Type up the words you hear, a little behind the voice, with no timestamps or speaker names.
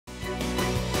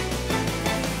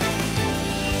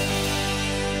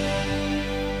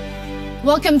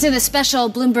Welcome to the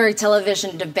special Bloomberg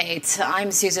television debate.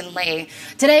 I'm Susan Lee.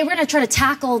 Today, we're going to try to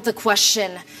tackle the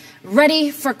question,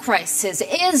 ready for crisis.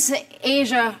 Is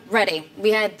Asia ready? We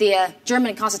had the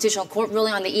German Constitutional Court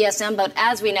ruling on the ESM, but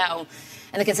as we know,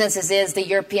 and the consensus is the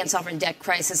European sovereign debt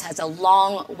crisis has a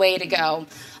long way to go.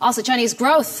 Also, Chinese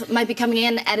growth might be coming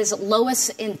in at its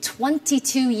lowest in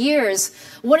 22 years.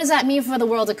 What does that mean for the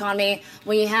world economy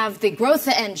when you have the growth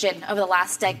engine over the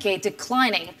last decade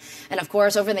declining? And of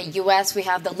course, over in the U.S., we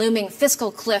have the looming fiscal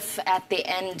cliff at the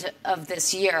end of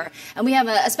this year. And we have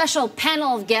a special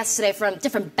panel of guests today from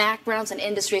different backgrounds and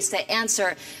industries to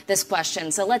answer this question.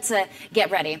 So let's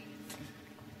get ready.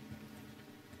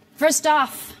 First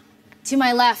off, to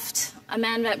my left, a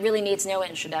man that really needs no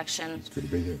introduction. It's good to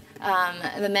be here.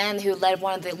 The man who led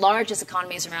one of the largest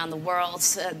economies around the world,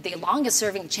 the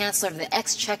longest-serving Chancellor of the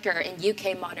Exchequer in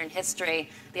UK modern history,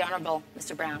 the Honourable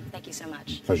Mr. Brown. Thank you so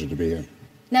much. Pleasure to be here.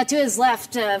 Now, to his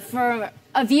left, for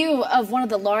a view of one of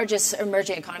the largest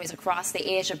emerging economies across the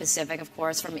Asia-Pacific, of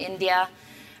course, from India,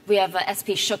 we have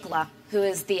SP Shukla, who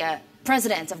is the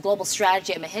president of global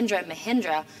strategy at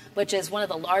Mahindra, which is one of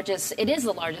the largest, it is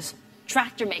the largest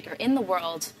tractor maker in the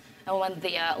world and one of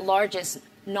the largest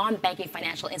non-banking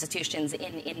financial institutions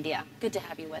in India. Good to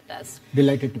have you with us.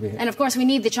 Delighted to be here. And of course, we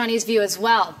need the Chinese view as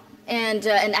well. And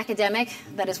an academic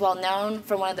that is well known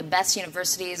from one of the best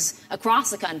universities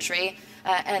across the country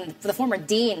and the former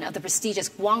dean of the prestigious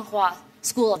Guanghua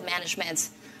School of Management.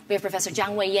 We have Professor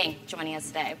Zhang Weiying joining us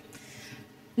today.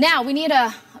 Now, we need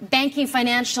a banking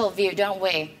financial view, don't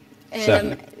we?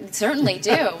 Certainly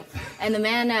do. And the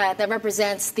man that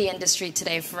represents the industry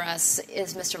today for us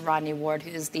is Mr. Rodney Ward,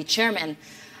 who is the chairman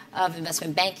of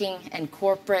investment banking and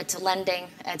corporate lending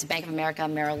at Bank of America,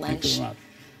 Merrill Lynch.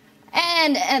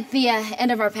 And at the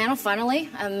end of our panel, finally,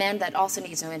 a man that also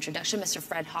needs no introduction, Mr.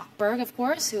 Fred Hochberg, of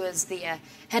course, who is the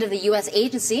head of the U.S.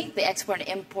 agency, the Export and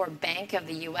Import Bank of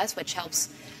the U.S., which helps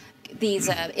these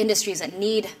industries that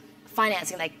need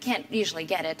financing, that can't usually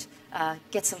get it,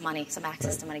 get some money, some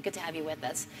access to money. Good to have you with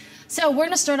us. So we're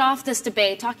going to start off this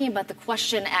debate talking about the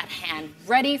question at hand,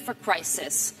 ready for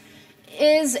crisis.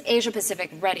 Is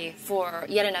Asia-Pacific ready for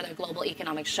yet another global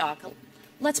economic shock?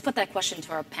 Let's put that question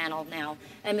to our panel now.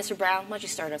 And Mr. Brown, why don't you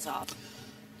start us off?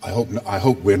 I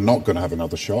hope we're not going to have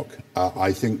another shock.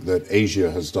 I think that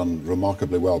Asia has done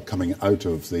remarkably well coming out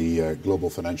of the global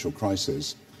financial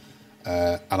crisis.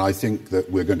 And I think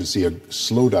that we're going to see a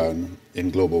slowdown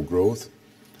in global growth.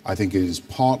 I think it is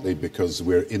partly because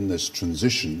we're in this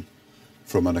transition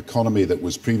from an economy that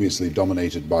was previously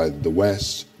dominated by the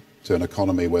West to an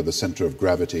economy where the center of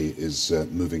gravity is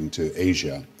moving to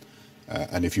Asia.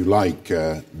 And if you like,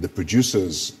 the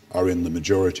producers are in the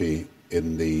majority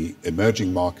in the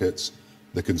emerging markets.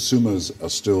 The consumers are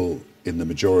still in the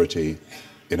majority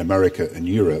in America and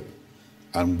Europe.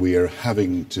 And we are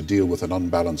having to deal with an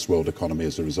unbalanced world economy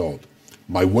as a result.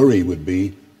 My worry would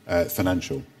be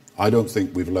financial. I don't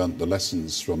think we've learned the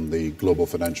lessons from the global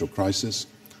financial crisis.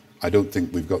 I don't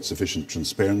think we've got sufficient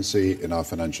transparency in our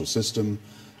financial system.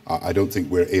 I don't think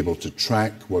we're able to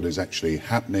track what is actually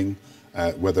happening,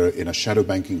 whether in a shadow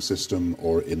banking system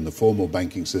or in the formal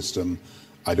banking system.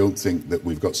 I don't think that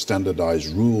we've got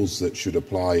standardized rules that should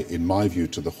apply, in my view,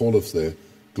 to the whole of the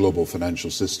global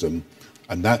financial system.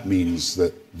 And that means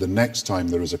that the next time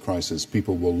there is a crisis,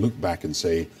 people will look back and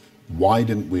say, why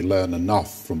didn't we learn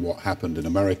enough from what happened in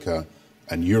America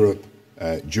and Europe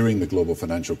during the global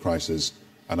financial crisis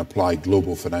and apply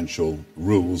global financial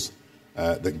rules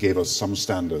that gave us some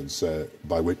standards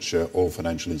by which all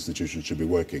financial institutions should be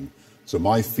working? So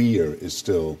my fear is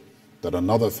still that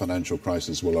another financial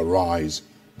crisis will arise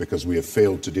because we have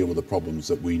failed to deal with the problems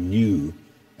that we knew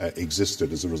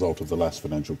existed as a result of the last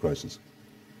financial crisis.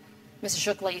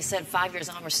 Mr. Shukla, you said 5 years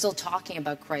on, we're still talking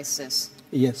about crisis.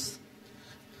 Yes.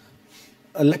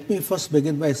 Let me first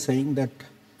begin by saying that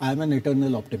I'm an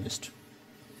eternal optimist.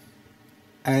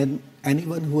 And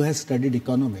anyone who has studied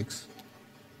economics,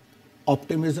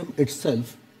 optimism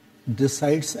itself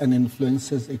decides and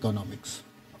influences economics.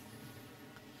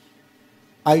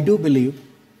 I do believe,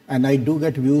 and I do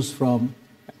get views from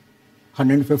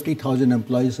 150,000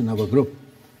 employees in our group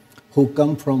who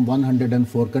come from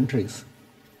 104 countries.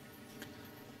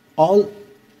 All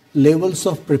levels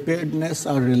of preparedness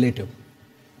are relative.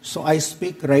 So I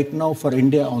speak right now for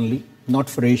India only, not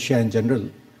for Asia in general,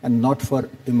 and not for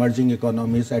emerging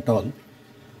economies at all.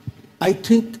 I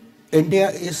think India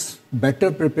is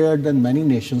better prepared than many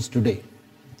nations today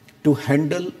to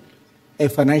handle a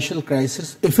financial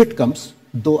crisis if it comes,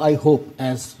 though I hope,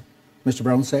 as Mr.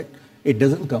 Brown said, it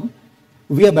doesn't come.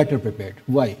 We are better prepared.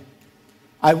 Why?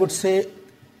 I would say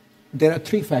there are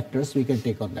three factors we can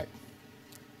take on that.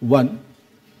 One,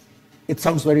 It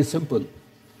sounds very simple.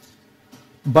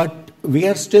 But we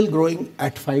are still growing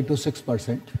at 5 to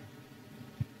 6%.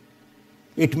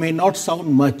 It may not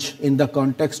sound much in the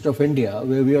context of India,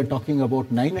 where we are talking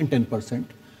about 9 and 10%,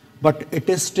 but it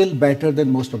is still better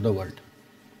than most of the world.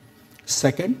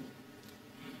 Second,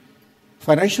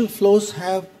 financial flows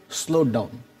have slowed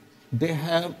down. They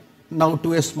have now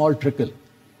to a small trickle.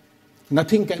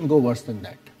 Nothing can go worse than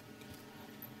that.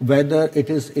 Whether it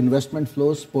is investment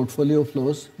flows, portfolio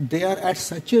flows, they are at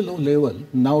such a low level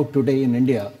now today in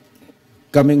India,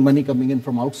 money coming in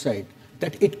from outside,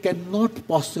 that it cannot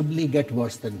possibly get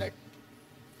worse than that.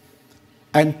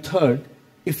 And third,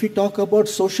 if we talk about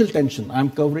social tension, I'm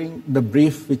covering the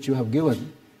brief which you have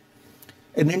given.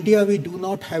 In India, we do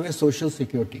not have a social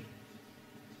security.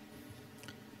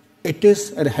 It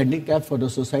is a handicap for the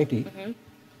society,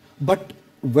 but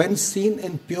when seen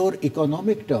in pure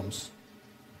economic terms,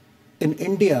 in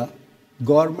India,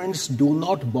 governments do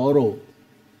not borrow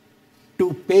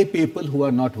to pay people who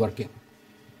are not working.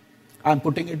 I'm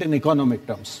putting it in economic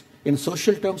terms. In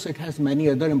social terms, it has many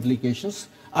other implications.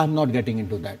 I'm not getting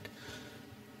into that.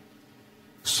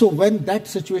 So when that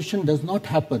situation does not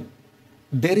happen,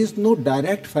 there is no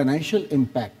direct financial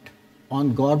impact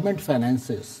on government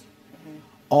finances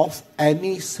of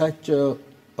any such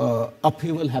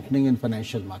upheaval happening in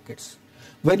financial markets.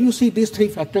 When you see these three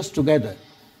factors together,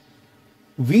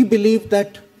 we believe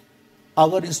that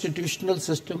our institutional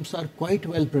systems are quite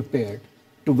well prepared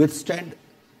to withstand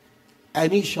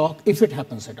any shock if it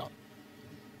happens at all.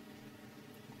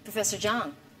 Professor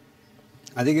Zhang.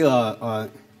 I think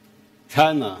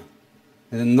China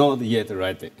is not yet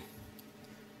ready.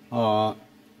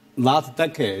 Last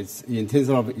decades, in terms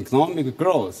of economic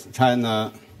growth,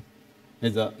 China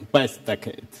is the best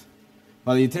decade.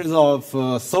 But in terms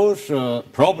of social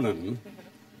problem,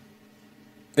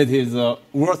 it is the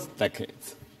worst decade.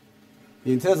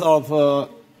 In terms of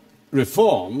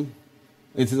reform,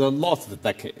 it is a lost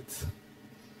decade.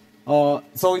 So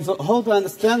it's, how to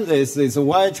understand this is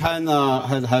why China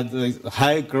has had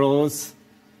high growth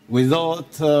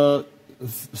without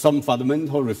some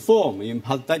fundamental reform in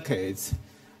past decades.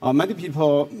 Many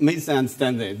people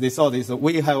misunderstand it. They thought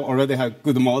we already have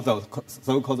good model,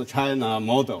 so-called China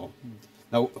model.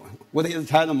 Now, what is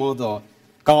China model?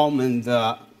 Government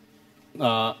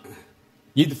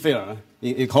interfere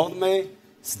in economy,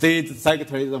 state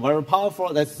secretaries are very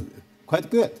powerful. That's quite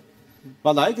good.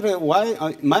 But likely,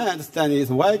 why my understanding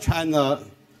is why China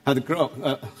had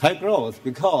high growth,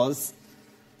 because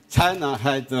China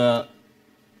had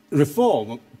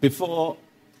reform before,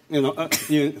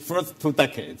 in first 2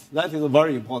 decades. That is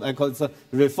very important. I call it a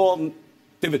reform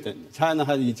dividend. China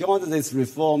has enjoyed this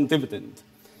reform dividend.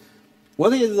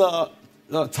 What is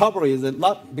the trouble is that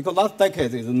because last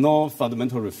decade is no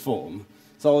fundamental reform,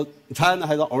 so China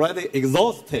has already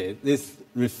exhausted this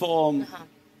reform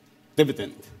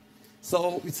dividend.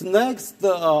 So its next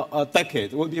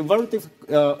decade will be very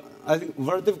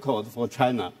very difficult for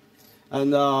China.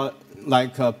 And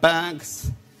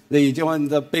banks, they enjoy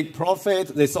the big profit.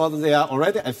 They thought they are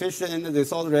already efficient. They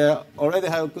thought they already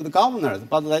have good governors,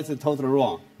 but that's totally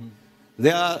wrong.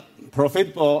 They are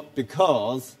profitable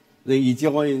because they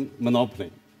enjoy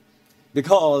monopoly,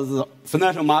 because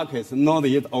financial markets not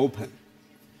yet open.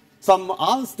 Some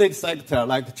other state sector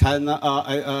like China,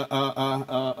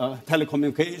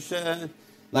 telecommunication,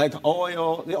 like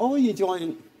oil, they all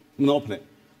enjoy monopoly.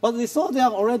 But they thought they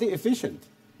are already efficient.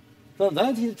 So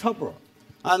that is trouble.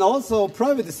 And also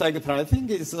private sector, I think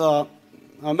is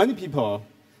many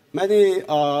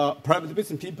private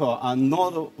business people are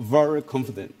not very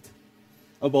confident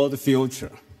about the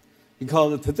future.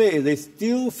 Because today they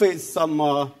still face some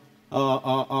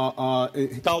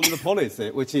government policy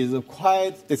which is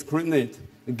quite discriminate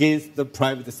against the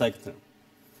private sector.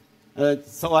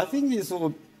 So I think it's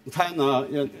China,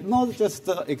 not just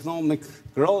economic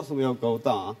growth will go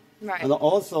down, right. And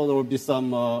also there will be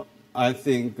some, I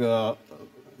think,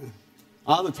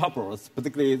 other troubles,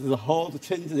 particularly the whole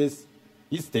change this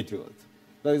institute.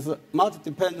 There is much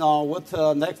depend on what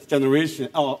next generation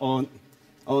or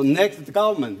next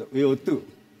government will do.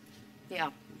 Yeah,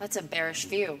 that's a bearish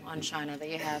view on China that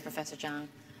you have, Professor Zhang.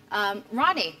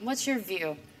 Rodney, what's your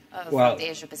view of the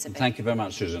Asia-Pacific? Thank you very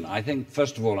much, Susan. I think,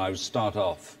 first of all, I would start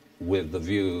off with the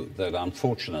view that,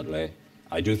 unfortunately,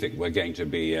 I do think we're going to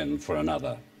be in for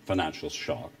another financial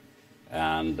shock.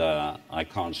 And I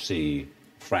can't see,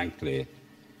 frankly,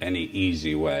 any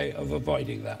easy way of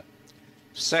avoiding that.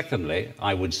 Secondly,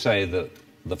 I would say that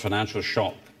the financial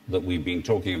shock that we've been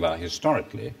talking about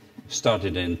historically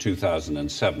started in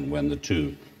 2007 when the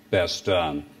two best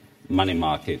money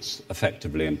markets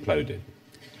effectively imploded.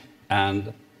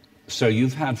 And So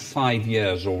you've had 5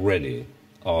 years already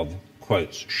of,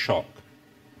 quotes, shock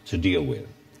to deal with.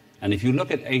 And if you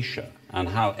look at Asia and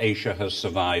how Asia has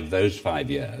survived those 5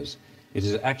 years, it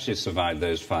has actually survived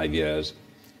those 5 years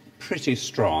pretty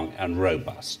strong and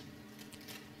robust.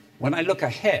 When I look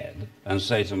ahead and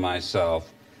say to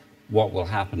myself, what will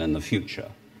happen in the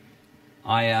future,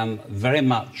 I am very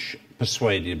much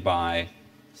persuaded by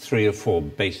 3 or 4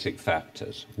 basic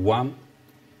factors. One,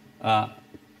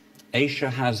 Asia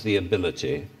has the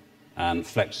ability and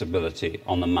flexibility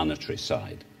on the monetary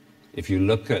side. If you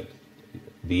look at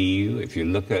the EU, if you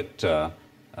look at the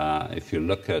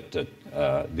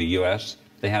US,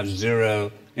 they have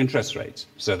 0 interest rates,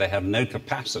 so they have no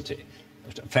capacity,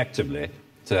 effectively,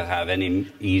 to have any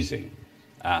easing.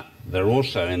 They're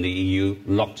also in the EU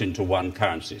locked into one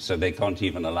currency, so they can't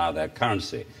even allow their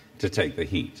currency to take the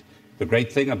heat. The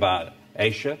great thing about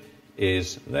Asia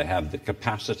is they have the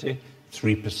capacity,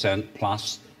 3%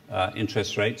 plus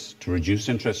interest rates, to reduce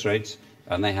interest rates,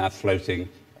 and they have floating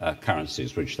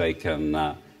currencies which they can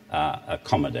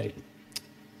accommodate.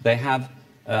 They have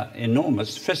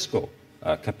enormous fiscal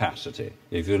capacity.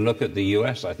 If you look at the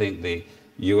US, I think the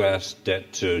US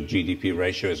debt to GDP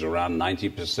ratio is around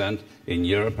 90%, in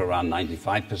Europe around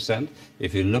 95%.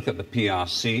 If you look at the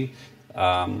PRC,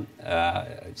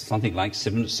 it's something like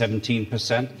 17%.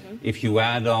 Mm-hmm. If you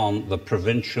add on the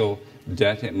provincial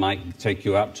debt, it might take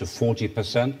you up to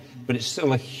 40%, but it's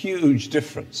still a huge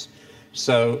difference.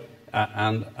 So,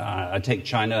 and I take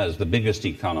China as the biggest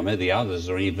economy. The others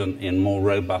are even in more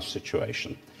robust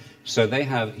situation. So they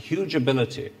have huge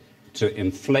ability to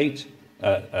inflate,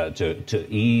 to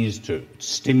ease, to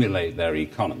stimulate their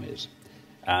economies.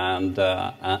 And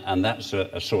that's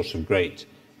a source of great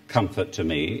comfort to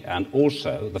me. And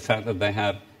also the fact that they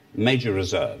have major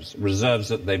reserves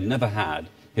that they've never had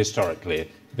historically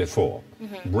before.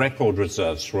 Mm-hmm. Record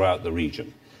reserves throughout the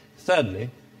region. Thirdly,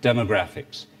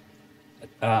 demographics.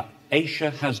 Asia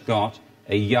has got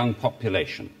a young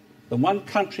population. The one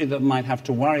country that might have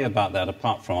to worry about that,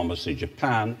 apart from obviously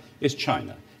Japan, is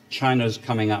China. China is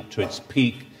coming up to its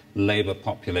peak labor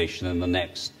population in the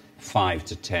next 5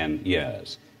 to 10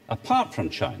 years. Apart from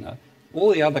China,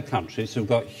 all the other countries have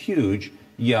got huge,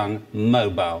 young,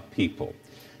 mobile people.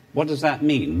 What does that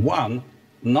mean? One,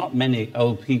 not many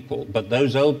old people, but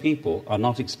those old people are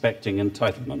not expecting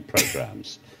entitlement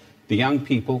programs. The young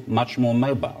people, much more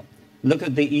mobile. Look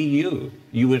at the EU.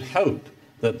 You would hope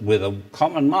that with a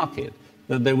common market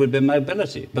that there would be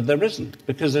mobility, but there isn't,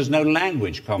 because there's no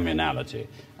language communality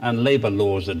and labor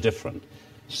laws are different.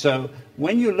 So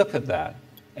when you look at that,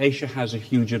 Asia has a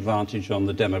huge advantage on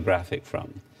the demographic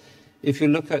front. If you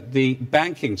look at the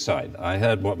banking side, I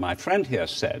heard what my friend here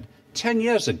said. 10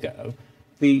 years ago,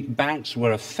 the banks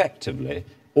were effectively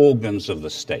organs of the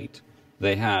state.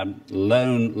 They had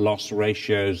loan loss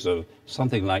ratios of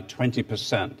something like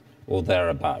 20% or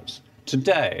thereabouts.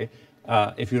 Today,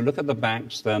 if you look at the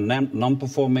banks, their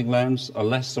non-performing loans are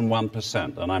less than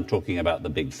 1%, and I'm talking about the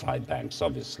big 5 banks,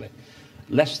 obviously.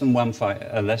 Less than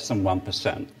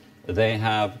 1%. They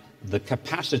have the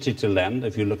capacity to lend.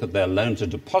 If you look at their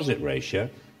loan-to-deposit ratio,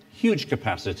 huge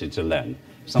capacity to lend,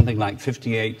 something like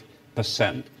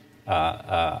 58%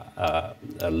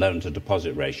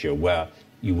 loan-to-deposit ratio, where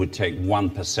you would take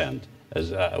 1%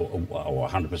 as, or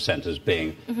 100% as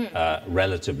being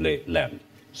relatively lend.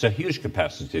 So huge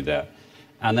capacity there.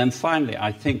 And then finally,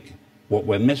 I think what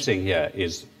we're missing here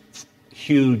is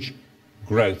huge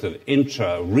growth of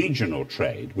intra-regional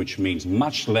trade, which means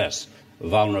much less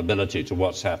vulnerability to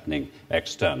what's happening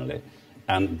externally,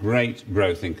 and great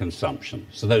growth in consumption.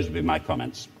 So those would be my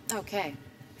comments. Okay.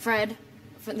 Fred,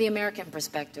 from the American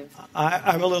perspective.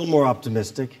 I'm a little more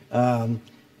optimistic.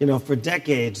 You know, for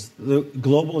decades, the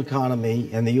global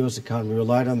economy and the U.S. economy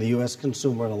relied on the U.S.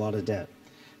 consumer and a lot of debt.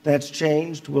 That's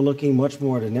changed. We're looking much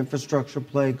more at an infrastructure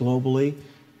play globally.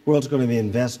 The world's going to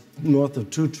invest north of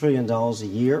 $2 trillion a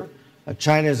year.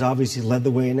 China has obviously led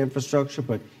the way in infrastructure,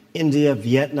 but India,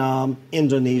 Vietnam,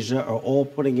 Indonesia are all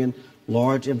putting in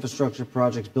large infrastructure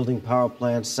projects, building power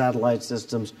plants, satellite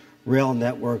systems, rail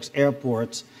networks,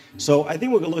 airports. So I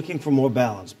think we're looking for more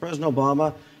balance. President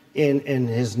Obama, in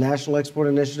his National Export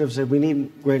Initiative, said we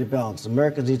need greater balance.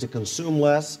 Americans need to consume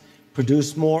less,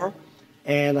 produce more.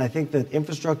 And I think that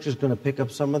infrastructure is going to pick up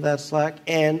some of that slack.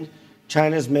 And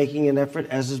China is making an effort,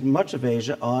 as is much of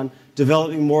Asia, on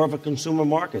developing more of a consumer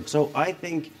market. So I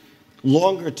think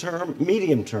longer term,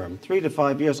 medium term, 3 to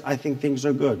 5 years, I think things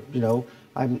are good. You know,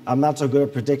 I'm not so good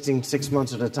at predicting 6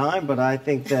 months at a time, but I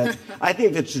think that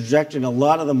the trajectory and a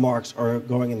lot of the marks are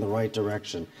going in the right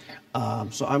direction.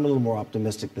 So I'm a little more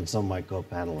optimistic than some of my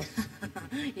co-panelists.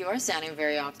 You are sounding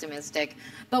very optimistic.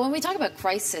 But when we talk about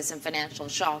crisis and financial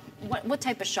shock, what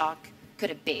type of shock could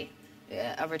it be?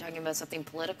 Are we talking about something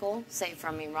political, say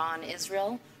from Iran,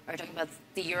 Israel? Are we talking about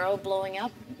the euro blowing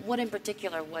up? What in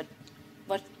particular, what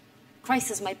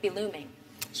crisis might be looming?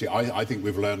 See, I think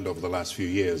we've learned over the last few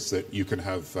years that you can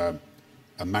have a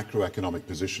macroeconomic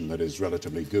position that is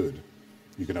relatively good.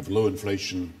 You can have low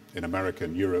inflation in America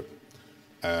and Europe.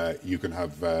 You can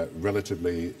have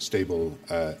relatively stable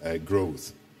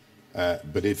growth.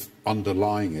 But if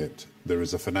underlying it there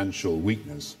is a financial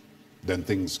weakness, then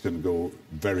things can go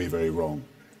very, very wrong.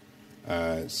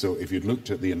 So if you'd looked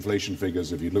at the inflation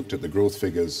figures, if you looked at the growth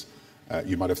figures,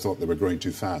 you might have thought they were growing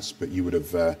too fast, but you would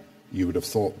have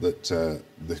thought that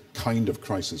the kind of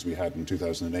crisis we had in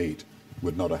 2008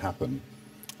 would not have happened.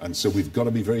 And so we've got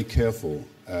to be very careful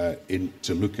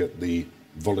to look at the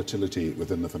volatility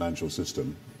within the financial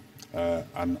system.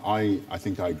 And I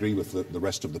think I agree with the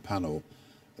rest of the panel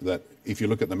that if you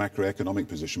look at the macroeconomic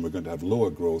position, we're going to have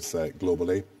lower growth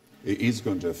globally. It is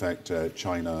going to affect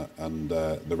China and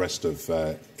the rest of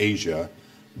Asia.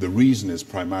 The reason is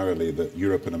primarily that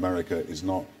Europe and America is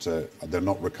not, they're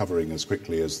not recovering as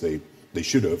quickly as they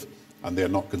should have, and they're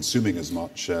not consuming as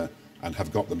much and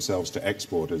have got themselves to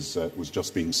export, as was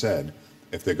just being said,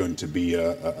 if they're going to be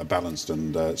a balanced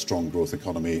and strong growth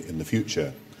economy in the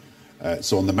future.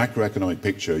 So on the macroeconomic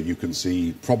picture, you can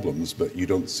see problems, but you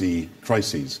don't see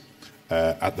crises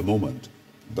at the moment.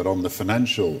 But on the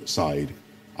financial side,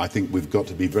 I think we've got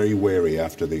to be very wary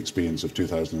after the experience of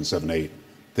 2007-8.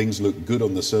 Things look good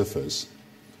on the surface,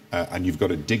 and you've got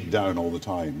to dig down all the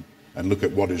time and look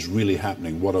at what is really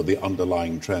happening, what are the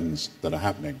underlying trends that are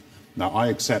happening. Now, I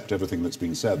accept everything that's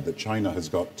been said, that China has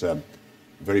got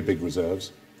very big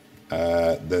reserves,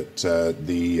 that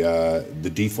the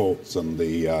defaults and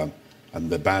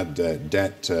the bad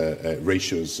debt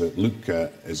ratios look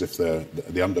as if the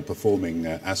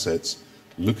underperforming assets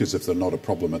look as if they're not a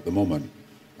problem at the moment.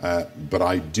 But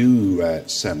I do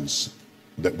sense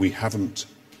that we haven't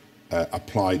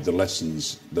applied the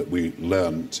lessons that we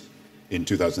learned in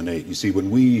 2008. You see,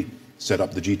 when we set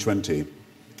up the G20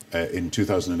 in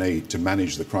 2008 to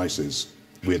manage the crisis,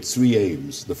 we had three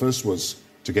aims. The first was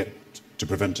to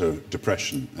prevent a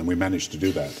depression, and we managed to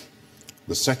do that.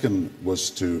 The second was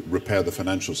to repair the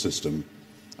financial system,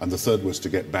 and the third was to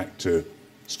get back to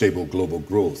stable global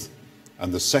growth.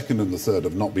 And the second and the third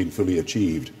have not been fully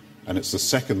achieved, and it's the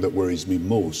second that worries me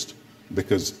most,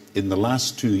 because in the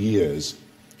last 2 years,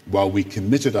 while we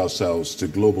committed ourselves to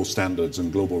global standards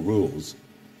and global rules,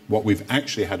 what we've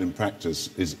actually had in practice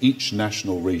is each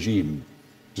national regime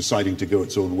deciding to go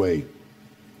its own way.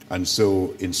 And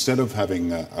so instead of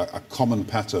having a common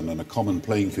pattern and a common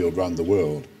playing field around the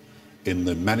world in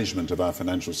the management of our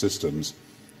financial systems,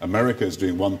 America is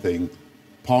doing one thing,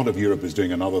 part of Europe is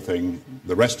doing another thing,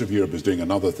 the rest of Europe is doing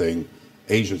another thing,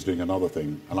 Asia is doing another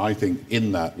thing. And I think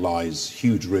in that lies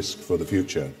huge risk for the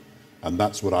future. And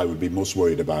that's what I would be most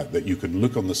worried about, that you can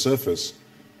look on the surface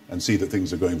and see that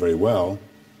things are going very well,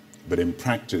 but in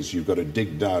practice you've got to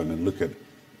dig down and look at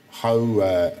how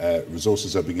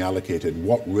resources are being allocated,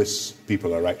 what risks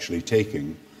people are actually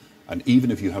taking. And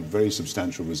even if you have very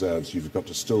substantial reserves, you've got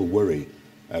to still worry,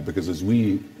 because as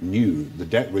we knew, the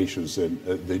debt ratios,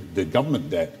 the government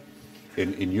debt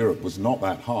in Europe was not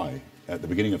that high at the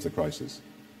beginning of the crisis.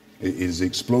 It is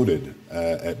exploded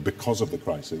because of the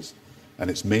crisis, and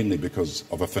it's mainly because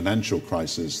of a financial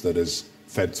crisis that has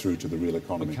fed through to the real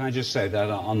economy. Can I just say that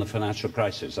on the financial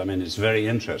crisis? I mean, it's very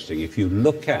interesting. If you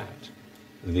look at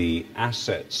the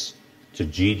assets to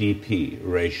GDP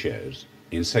ratios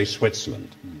in, say,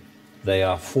 Switzerland, they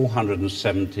are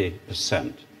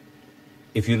 470%.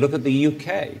 If you look at the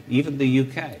UK, even the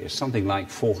UK is something like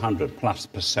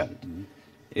 400+%.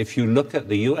 If you look at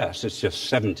the US, it's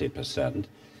just 70%.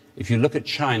 If you look at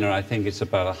China, I think it's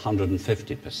about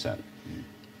 150%.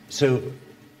 So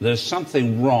there's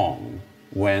something wrong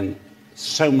when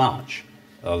so much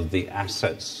of the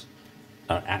assets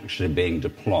are actually being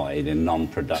deployed in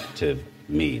non-productive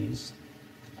means.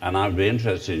 And I'd be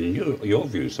interested in your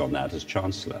views on that as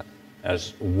Chancellor,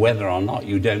 as whether or not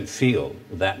you don't feel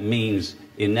that means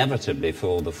inevitably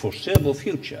for the foreseeable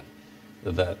future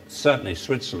that certainly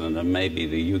Switzerland and maybe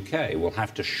the UK will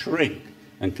have to shrink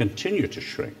and continue to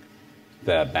shrink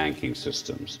their banking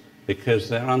systems because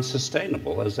they're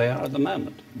unsustainable as they are at the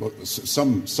moment. Well,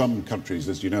 some countries,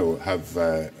 as you know, have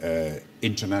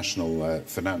international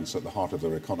finance at the heart of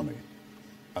their economy,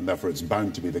 and therefore it's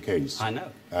bound to be the case. I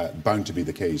know. Bound to be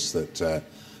the case that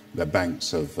their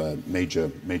banks have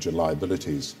major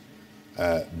liabilities.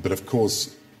 But of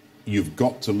course, you've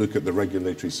got to look at the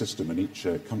regulatory system in each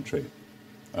country.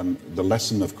 And the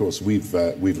lesson, of course, we've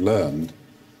learned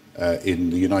in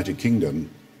the United Kingdom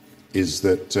is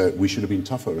that we should have been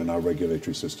tougher in our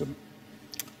regulatory system.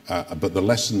 But the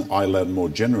lesson I learned more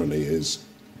generally is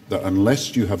that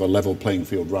unless you have a level playing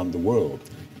field around the world,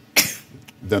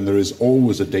 then there is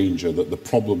always a danger that the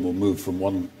problem will move from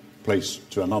one place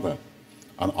to another.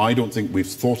 And I don't think we've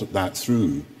thought that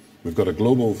through. We've got a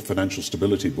Global Financial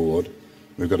Stability Board,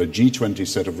 we've got a G20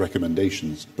 set of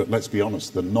recommendations, but let's be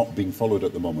honest, they're not being followed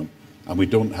at the moment, and we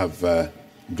don't have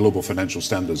global financial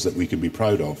standards that we can be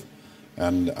proud of.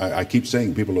 And I keep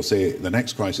saying, people will say, the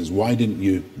next crisis, why didn't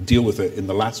you deal with it in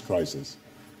the last crisis?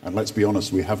 And let's be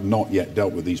honest, we have not yet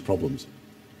dealt with these problems.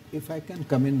 If I can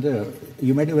come in there,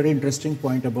 you made a very interesting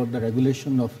point about the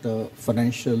regulation of the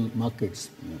financial markets.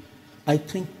 Yeah. I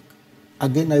think,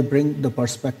 again, I bring the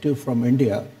perspective from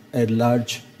India, a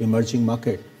large emerging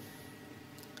market.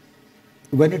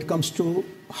 When it comes to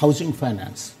housing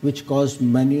finance, which caused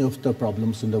many of the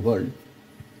problems in the world,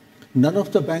 none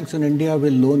of the banks in India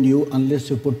will loan you unless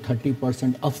you put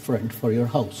 30% upfront for your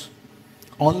house.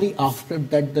 Only after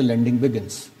that the lending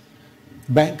begins.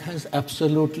 Bank has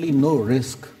absolutely no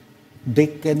risk. They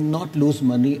cannot lose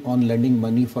money on lending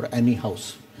money for any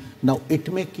house. Now,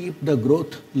 it may keep the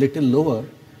growth little lower,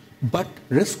 but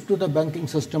risk to the banking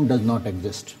system does not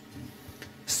exist.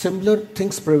 Similar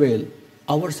things prevail.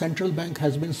 Our central bank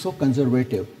has been so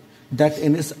conservative that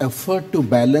in its effort to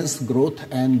balance growth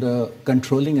and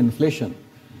controlling inflation,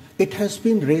 it has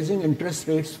been raising interest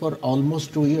rates for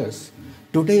almost 2 years.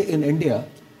 Today in India,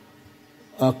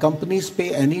 companies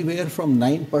pay anywhere from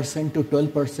 9% to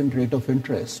 12% rate of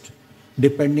interest,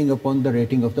 depending upon the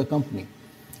rating of the company.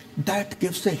 That's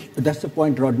the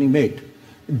point Rodney made.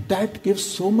 That gives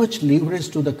so much leverage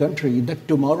to the country that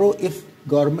tomorrow, if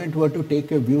government were to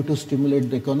take a view to stimulate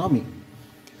the economy,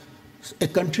 a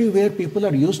country where people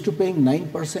are used to paying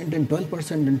 9% and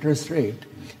 12% interest rate,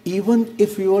 even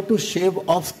if you were to shave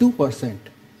off 2%,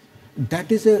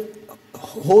 that is a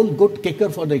whole good kicker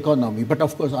for the economy. But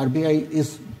of course,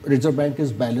 Reserve Bank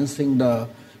is balancing the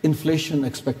inflation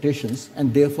expectations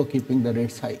and therefore keeping the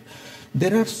rates high.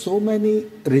 There are so many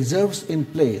reserves in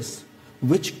place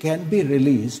which can be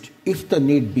released if the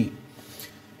need be.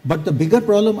 But the bigger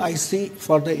problem I see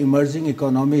for the emerging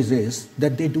economies is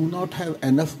that they do not have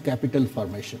enough capital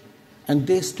formation, and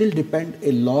they still depend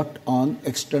a lot on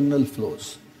external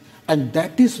flows. And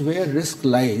that is where risk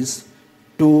lies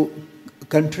to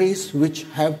countries which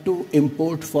have to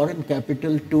import foreign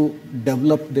capital to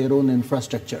develop their own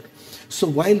infrastructure. So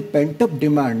while pent-up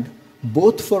demand,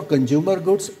 both for consumer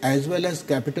goods as well as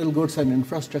capital goods and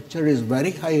infrastructure, is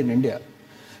very high in India,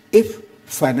 if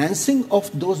financing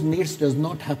of those needs does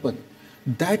not happen,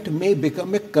 that may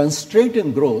become a constraint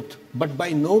in growth, but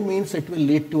by no means it will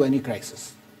lead to any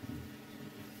crisis.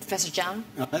 Professor Zhang?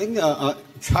 I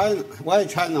think why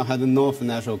China had no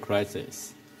financial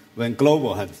crisis when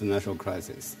global had financial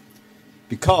crisis?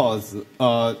 Because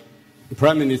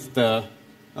Prime Minister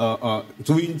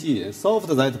Zhang solved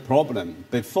that problem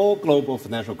before global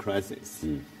financial crisis.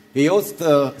 He used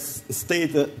the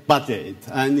state budget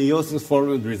and he used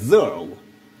foreign reserve,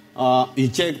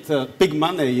 eject big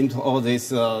money into all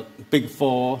these big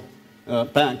four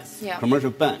banks,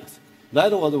 commercial banks.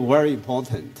 That was very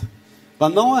important. But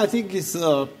now I think it's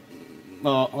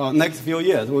next few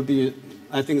years will be,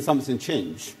 I think, something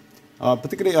change.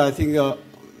 Particularly, I think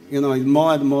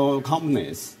more and more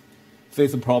companies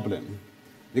face a problem.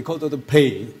 They call it the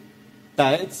pay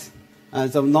debts,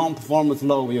 and the non-performance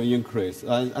law will increase.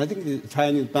 I think the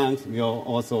Chinese banks will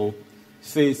also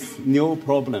face new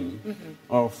problem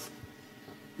of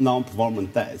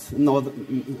non-performance debts,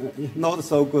 not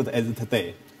so good as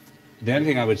today. The only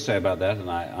thing I would say about that, and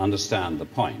I understand the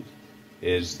point,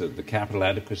 is that the capital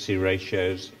adequacy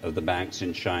ratios of the banks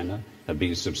in China have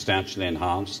been substantially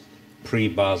enhanced.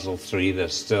 Pre-Basel III, they're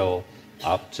still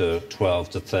up to 12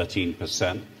 to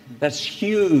 13%. That's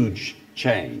huge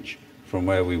change from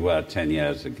where we were 10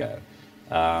 years ago.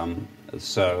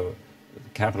 So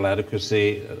capital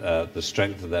adequacy, the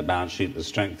strength of their balance sheet, the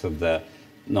strength of their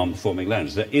non-performing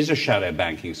loans. There is a shadow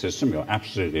banking system, you're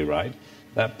absolutely right.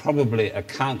 That probably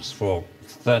accounts for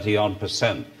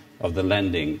 30-odd% of the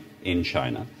lending in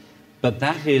China. But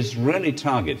that is really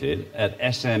targeted at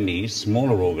SMEs,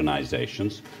 smaller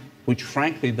organizations, which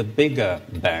frankly the bigger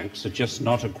banks are just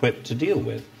not equipped to deal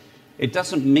with. It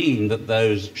doesn't mean that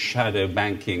those shadow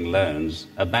banking loans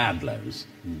are bad loans.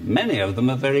 Many of them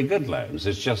are very good loans.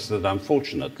 It's just that,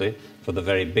 unfortunately, for the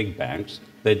very big banks,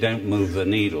 they don't move the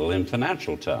needle in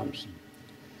financial terms.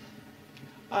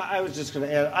 I was just going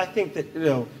to add, I think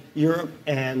that Europe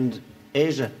and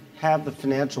Asia have the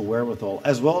financial wherewithal,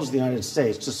 as well as the United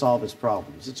States, to solve its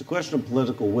problems. It's a question of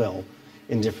political will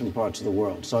in different parts of the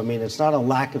world. So, I mean, it's not a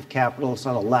lack of capital, it's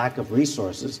not a lack of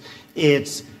resources.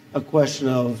 It's a question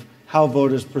of how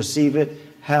voters perceive it,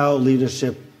 how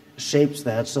leadership shapes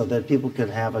that so that people can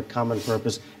have a common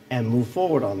purpose and move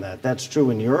forward on that. That's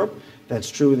true in Europe. That's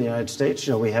true in the United States.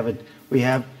 You know, we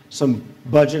have some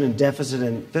budget and deficit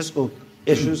and fiscal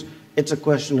issues. It's a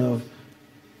question of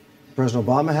President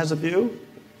Obama has a view,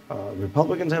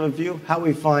 Republicans have a view, how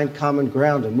we find common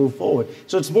ground and move forward.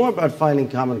 So it's more about finding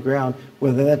common ground,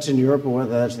 whether that's in Europe or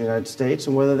whether that's in the United States,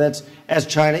 and whether that's as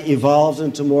China evolves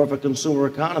into more of a consumer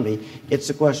economy, it's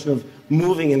a question of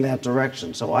moving in that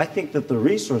direction. So I think that the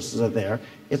resources are there.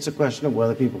 It's a question of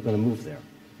whether people are going to move there.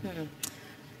 Mm-hmm.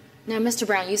 Now, Mr.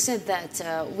 Brown, you said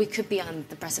that we could be on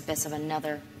the precipice of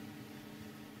another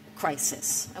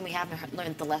crisis, and we haven't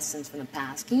learned the lessons from the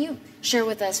past. Can you share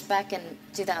with us, back in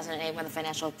 2008 when the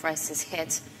financial crisis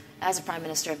hit, as a Prime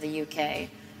Minister of the UK,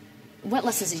 what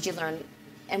lessons did you learn,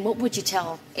 and what would you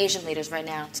tell Asian leaders right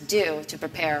now to do to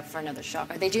prepare for another shock?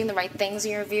 Are they doing the right things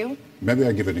in your view? Maybe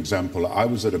I'll give an example. I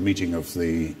was at a meeting of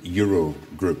the Euro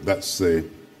group. That's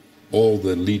all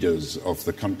the leaders of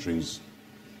the countries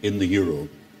in the Euro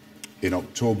in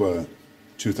October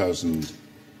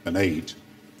 2008,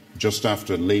 just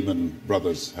after Lehman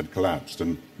Brothers had collapsed.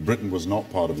 And Britain was not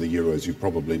part of the Euro, as you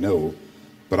probably know,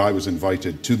 but I was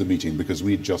invited to the meeting because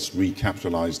we'd just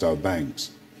recapitalized our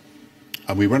banks.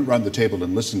 And we went round the table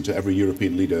and listened to every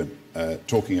European leader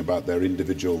talking about their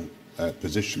individual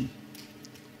position.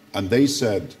 And they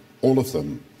said, all of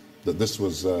them, that this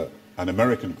was an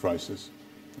American crisis.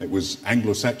 It was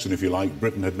Anglo-Saxon, if you like.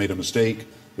 Britain had made a mistake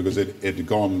because it had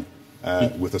gone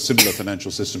with a similar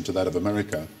financial system to that of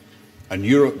America. And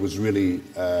Europe was really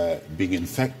being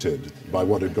infected by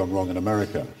what had gone wrong in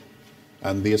America.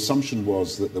 And the assumption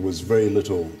was that there was very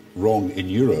little wrong in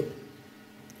Europe,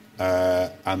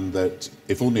 and that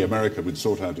if only America would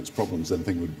sort out its problems, then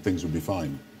things would be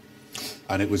fine.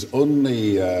 And it was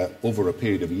only over a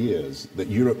period of years that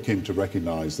Europe came to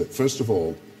recognize that, first of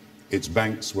all, its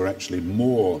banks were actually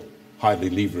more highly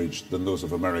leveraged than those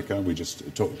of America. We just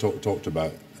talked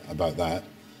about that.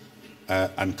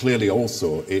 And clearly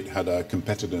also it had a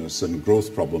competitiveness and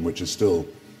growth problem which is still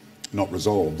not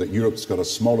resolved, that Europe's got a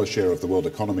smaller share of the world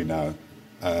economy now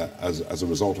as a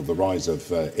result of the rise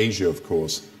of Asia, of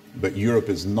course, but Europe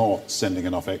is not sending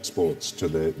enough exports to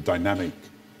the dynamic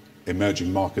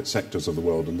emerging market sectors of the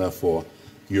world, and therefore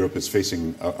Europe is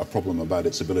facing a problem about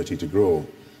its ability to grow.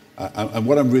 And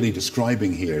what I'm really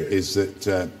describing here is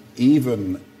that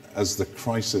even as the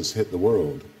crisis hit the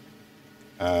world,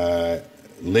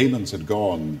 Lehman's had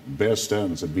gone, Bear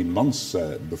Stearns had been months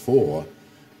before,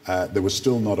 there was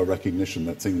still not a recognition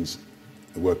that things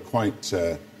were quite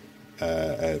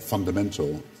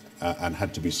fundamental and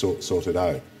had to be sorted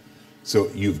out. So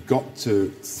you've got to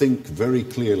think very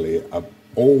clearly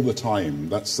all the time,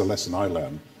 that's the lesson I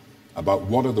learned, about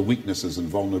what are the weaknesses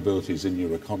and vulnerabilities in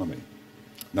your economy.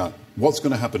 Now, what's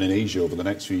going to happen in Asia over the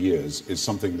next few years is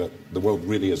something that the world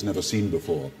really has never seen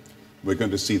before. We're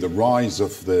going to see the rise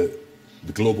of the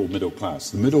global middle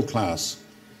class. The middle class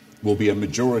will be a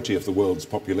majority of the world's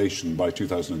population by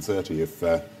 2030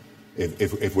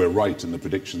 if we're right in the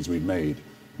predictions we've made.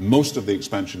 Most of the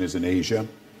expansion is in Asia.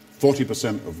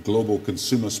 40% of global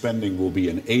consumer spending will be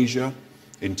in Asia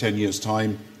in 10 years'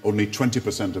 time, only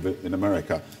 20% of it in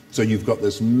America. So you've got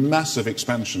this massive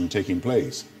expansion taking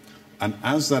place. And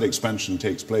as that expansion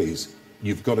takes place,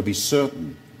 you've got to be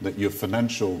certain that your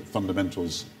financial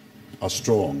fundamentals are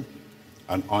strong.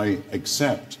 And I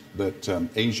accept that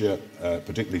Asia,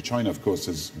 particularly China, of course,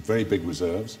 has very big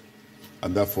reserves,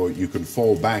 and therefore you can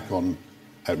fall back on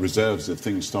reserves if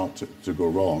things start to go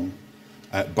wrong.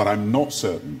 But I'm not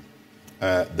certain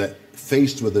that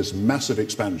faced with this massive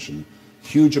expansion,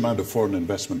 huge amount of foreign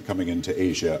investment coming into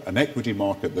Asia, an equity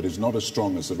market that is not as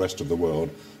strong as the rest of the world,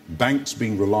 banks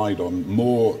being relied on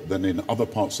more than in other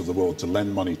parts of the world to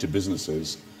lend money to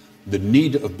businesses, the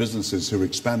need of businesses who are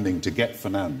expanding to get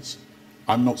finance.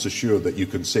 I'm not so sure that you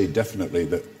can say definitely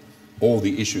that all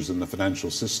the issues in the financial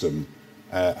system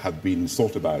have been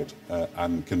thought about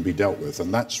and can be dealt with.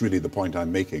 And that's really the point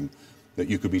I'm making, that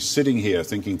you could be sitting here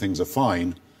thinking things are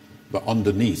fine, but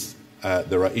underneath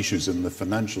there are issues in the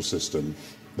financial system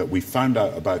that we found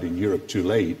out about in Europe too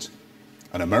late,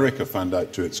 and America found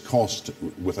out to its cost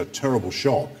with a terrible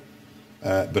shock.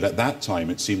 But at that time,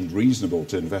 it seemed reasonable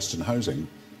to invest in housing.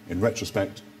 In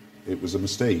retrospect, it was a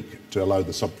mistake to allow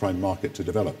the subprime market to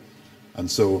develop. And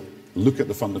so look at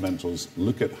the fundamentals,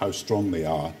 look at how strong they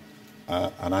are,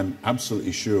 and I'm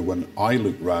absolutely sure when I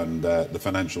look around the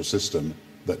financial system,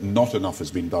 that not enough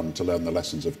has been done to learn the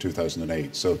lessons of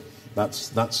 2008. So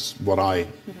that's what I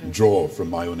draw from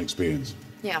my own experience.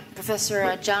 Yeah, Professor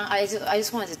Zhang, I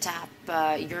just wanted to tap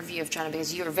your view of China,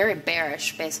 because you were very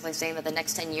bearish, basically saying that the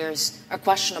next 10 years are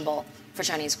questionable for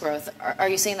Chinese growth. Are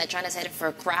you saying that China's headed for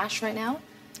a crash right now?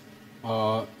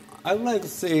 I would like to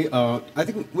say, I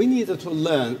think we need to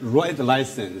learn right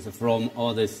lessons from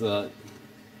all this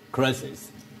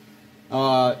crisis.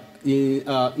 In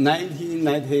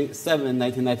 1997,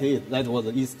 1998, that was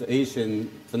the East Asian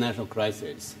financial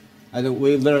crisis. And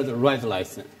we learned the right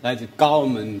lesson, that the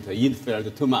government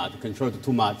interfered too much, controlled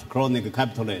too much, chronic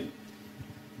capitalism.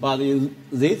 But in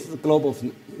this global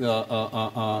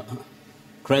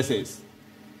crisis,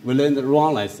 we learned the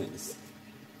wrong lessons.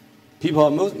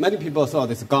 Many people thought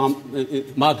this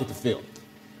market failed.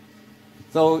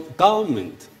 So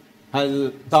government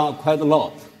has done quite a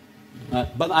lot.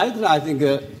 But I think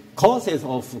causes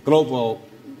of global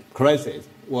crisis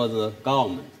was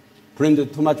government.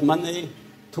 Printed too much money,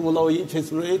 too low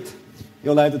interest rate,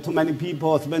 you let too many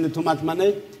people spend too much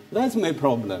money. That's my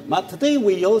problem. But today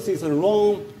we use this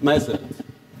wrong method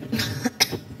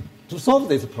to solve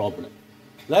this problem.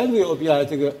 That will be, I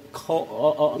think,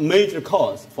 a major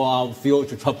cause for our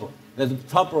future trouble. That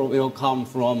trouble will come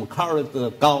from current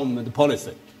government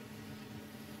policy.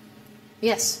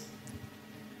 Yes.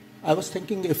 I was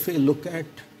thinking if we look at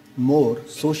more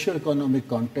socio-economic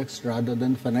context rather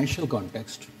than financial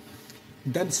context,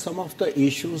 then some of the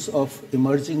issues of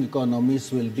emerging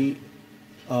economies will be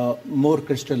more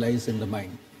crystallized in the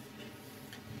mind.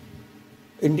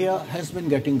 India has been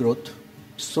getting growth.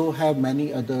 So have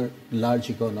many other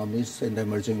large economies in the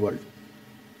emerging world.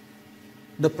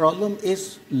 The problem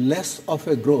is less of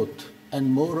a growth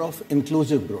and more of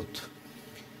inclusive growth.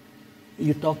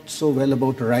 You talked so well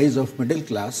about the rise of middle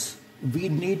class. We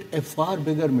need a far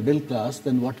bigger middle class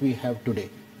than what we have today.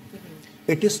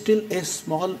 It is still a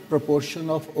small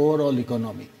proportion of overall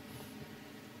economy.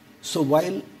 So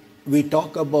while we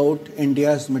talk about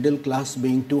India's middle class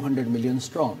being 200 million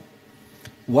strong,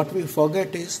 what we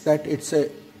forget is that it's a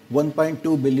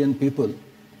 1.2 billion people.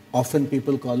 Often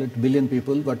people call it billion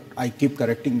people, but I keep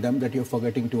correcting them that you're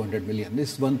forgetting 200 million.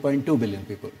 It's 1.2 billion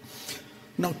people.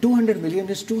 Now, 200 million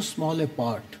is too small a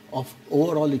part of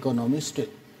overall economy still.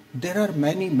 There are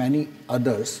many, many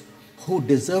others who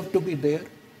deserve to be there,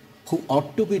 who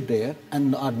ought to be there,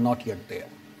 and are not yet there.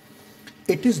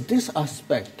 It is this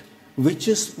aspect which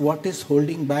is what is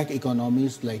holding back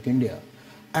economies like India.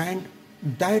 And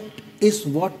that is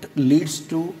what leads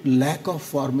to lack of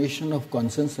formation of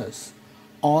consensus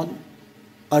on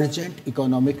urgent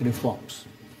economic reforms.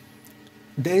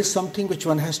 There is something which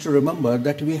one has to remember,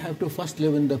 that we have to first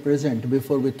live in the present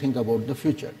before we think about the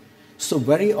future. So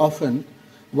very often,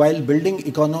 while building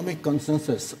economic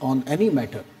consensus on any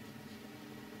matter,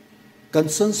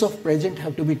 concerns of present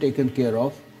have to be taken care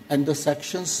of, and the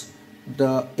sections,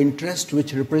 the interest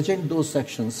which represent those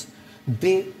sections,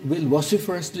 they will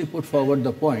vociferously put forward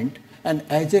the point, and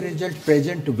as a result,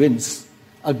 present wins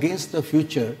against the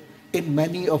future in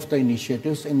many of the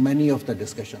initiatives, in many of the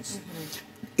discussions.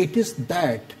 It is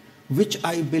that which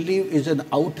I believe is an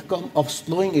outcome of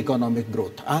slowing economic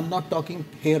growth. I'm not talking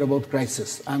here about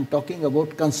crisis. I'm talking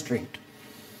about constraint.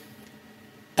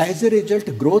 As a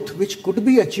result, growth which could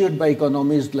be achieved by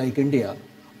economies like India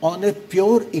on a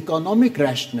pure economic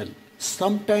rationale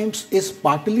sometimes is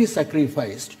partly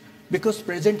sacrificed because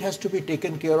present has to be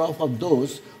taken care of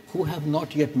those who have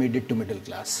not yet made it to middle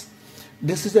class.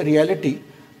 This is a reality,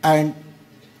 and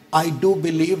I do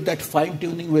believe that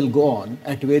fine-tuning will go on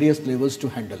at various levels to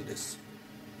handle this.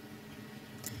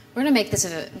 We're going to make this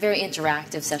a very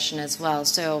interactive session as well.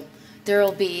 So there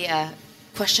will be a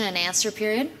question and answer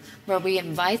period where we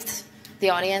invite the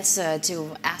audience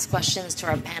to ask questions to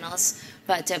our panelists.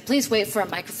 But please wait for a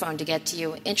microphone to get to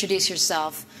you. Introduce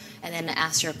yourself and then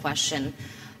ask your question.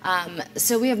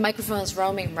 So we have microphones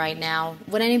roaming right now.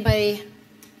 Would anybody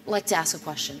like to ask a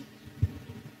question?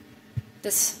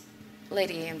 This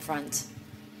lady in front.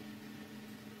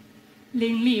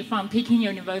 Lin Li from Peking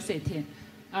University.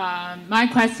 My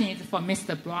question is for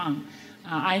Mr. Brown.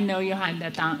 I know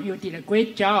you did a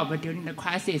great job during the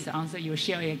crisis. Also, you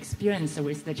share your experience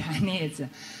with the Chinese.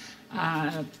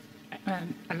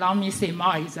 Allow me to say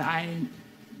more is I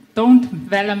don't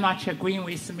very much agree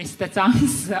with Mr.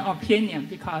 Zhang's opinion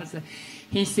because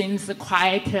he seems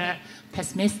quite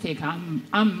pessimistic.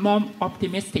 I'm more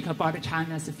optimistic about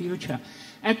China's future.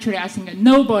 Actually, I think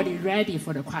nobody ready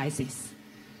for the crisis.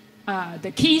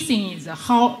 The key thing is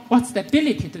what's the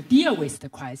ability to deal with the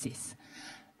crisis.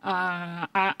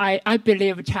 I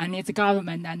believe Chinese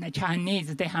government and the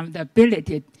Chinese, they have the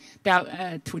ability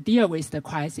to deal with the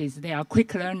crisis. They are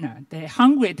quick learner. They're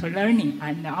hungry to learning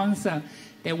and answer.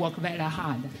 They work very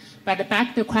hard. But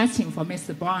back to the question for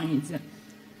Mr. Brown is,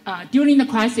 during the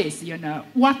crisis,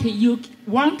 what you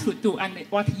want to do and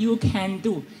what you can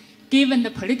do, given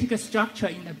the political structure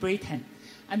in Britain,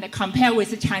 and compare with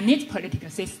the Chinese political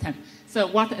system. So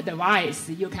what advice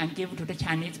you can give to the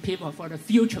Chinese people for the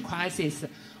future crisis?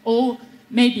 Or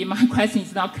maybe my question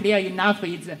is not clear enough,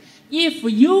 is if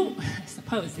you,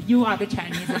 suppose you are the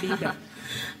Chinese leader,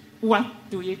 what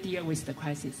do you deal with the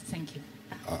crisis? Thank you.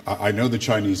 I know the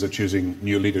Chinese are choosing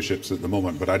new leaderships at the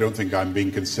moment, but I don't think I'm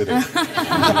being considered.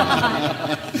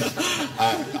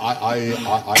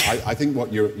 I think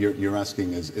what you're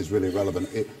asking is really relevant.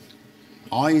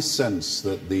 I sense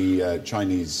that the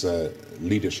Chinese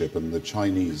leadership and the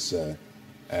Chinese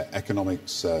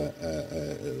economics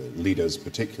leaders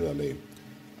particularly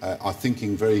are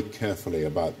thinking very carefully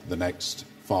about the next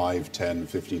 5, 10,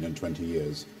 15 and 20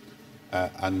 years.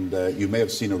 And you may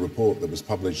have seen a report that was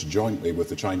published jointly with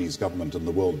the Chinese government and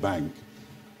the World Bank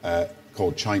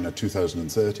called China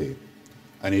 2030.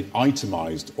 And it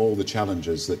itemized all the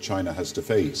challenges that China has to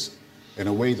face in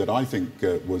a way that I think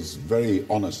was very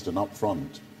honest and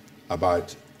upfront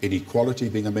about inequality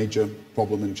being a major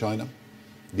problem in China,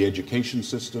 the education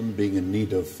system being in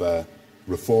need of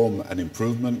reform and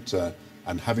improvement,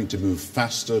 and having to move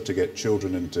faster to get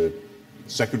children into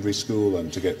secondary school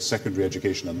and to get secondary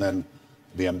education, and then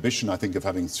the ambition, I think, of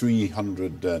having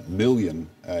 300 million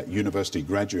university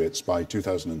graduates by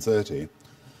 2030.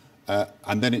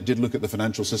 And then it did look at the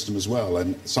financial system as well.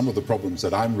 And some of the problems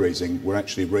that I'm raising were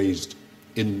actually raised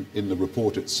in the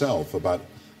report itself about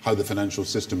how the financial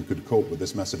system could cope with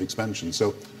this massive expansion.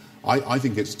 So I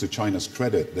think it's to China's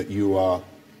credit that you are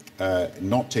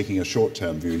not taking a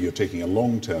short-term view, you're taking a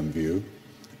long-term view,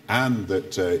 and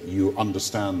that you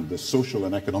understand the social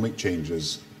and economic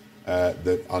changes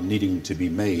that are needing to be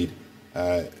made.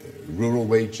 Rural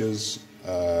wages,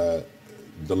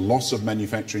 the loss of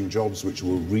manufacturing jobs which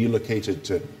were relocated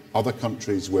to other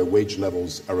countries where wage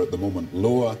levels are at the moment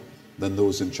lower than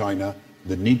those in China,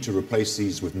 the need to replace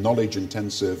these with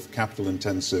knowledge-intensive,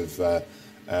 capital-intensive,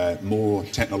 more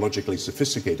technologically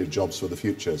sophisticated jobs for the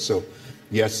future. So,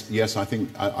 yes, I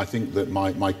think that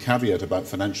my caveat about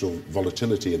financial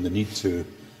volatility and the need to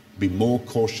be more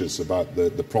cautious about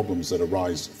the problems that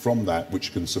arise from that,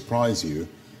 which can surprise you,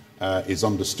 is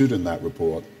understood in that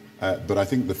report. But I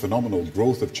think the phenomenal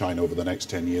growth of China over the next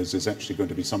 10 years is actually going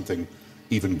to be something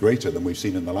even greater than we've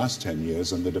seen in the last 10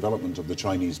 years, and the development of the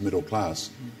Chinese middle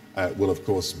class will, of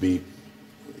course,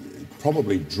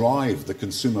 probably drive the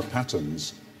consumer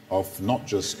patterns of not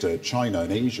just China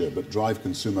and Asia, but drive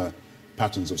consumer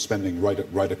patterns of spending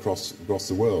right across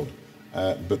the world.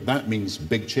 But that means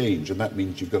big change, and that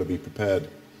means you've got to be prepared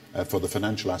for the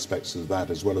financial aspects of that,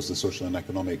 as well as the social and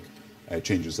economic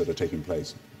changes that are taking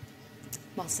place.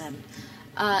 Well said.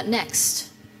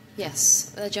 Next,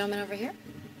 yes, the gentleman over here.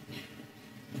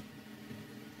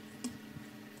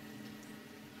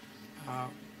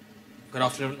 Good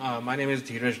afternoon. My name is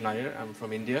Dheeraj Nair. I'm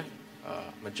from India.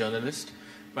 I'm a journalist.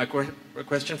 My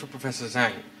question for Professor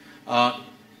Zhang.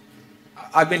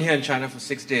 I've been here in China for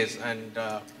 6 days, and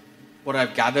what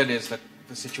I've gathered is that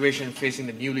the situation facing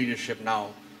the new leadership now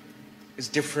is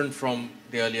different from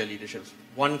the earlier leaderships.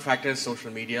 One factor is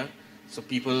social media, so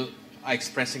people are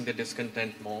expressing their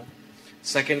discontent more.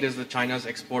 Second is that China's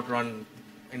export-run,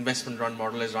 investment-run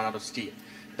model has run out of steam.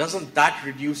 Doesn't that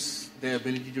reduce their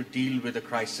ability to deal with a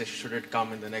crisis should it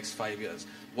come in the next 5 years?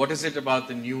 What is it about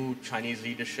the new Chinese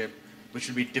leadership which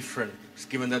will be different,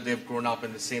 given that they've grown up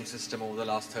in the same system over the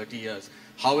last 30 years?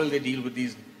 How will they deal with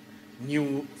these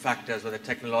new factors, whether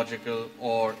technological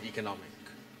or economic?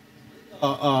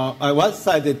 I was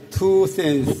cited two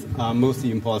things are most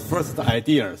important. First,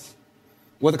 ideas.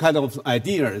 What kind of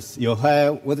ideas you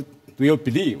have? What do you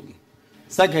believe?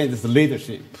 Second is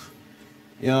leadership.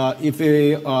 If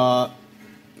we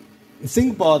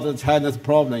think about China's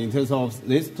problem in terms of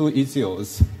these two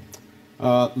issues,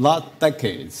 last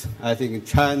decades, I think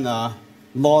China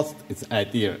lost its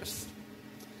ideas.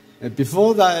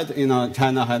 Before that,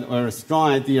 China had very strong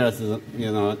ideas,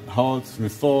 how to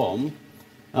reform,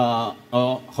 or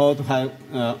how to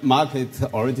have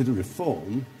market-oriented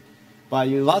reform. But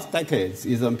in the last decades,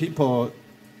 people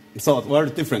thought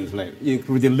very differently,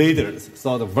 including leaders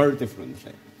thought very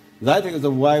differently. That is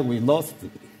why we lost,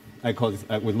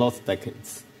 we lost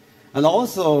decades. And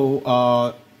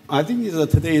also, I think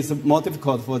today it's more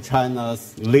difficult for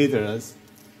China's leaders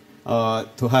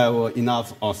to have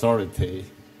enough authority.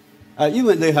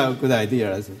 Even they have good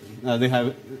ideas,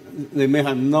 they may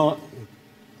have not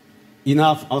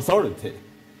enough authority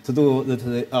to do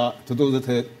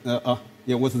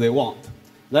what they want.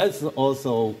 That's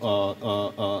also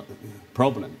a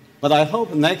problem. But I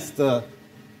hope next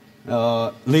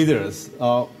leaders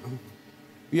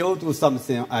will do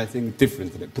something, I think,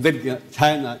 differently. Particularly,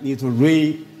 China needs to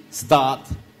restart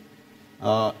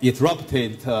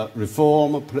interrupted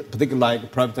reform, particularly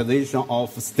like privatization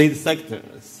of state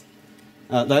sectors.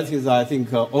 That is, I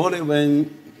think, only when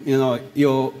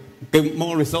you give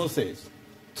more resources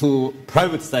to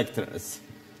private sectors,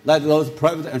 let those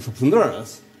private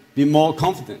entrepreneurs be more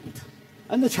confident.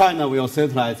 And China will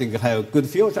certainly, I think, have a good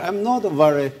future. I'm not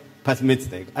very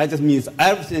pessimistic. I just mean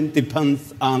everything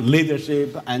depends on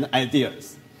leadership and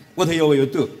ideas. What you will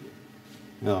do?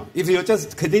 If you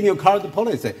just continue current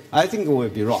policy, I think it will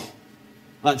be wrong.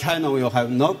 China will have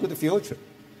no good future.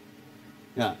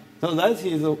 Yeah. So that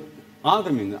is the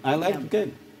argument I like to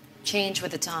give. Change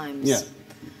with the times. Yeah.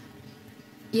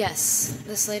 Yes,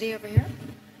 this lady over here.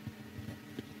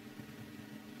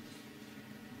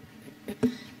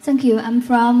 Thank you. I'm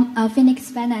from Phoenix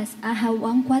Finance. I have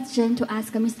one question to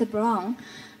ask Mr. Brown.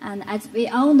 And as we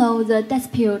all know, the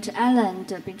dispute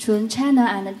island between China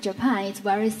and Japan is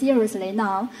very seriously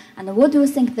now. And what do you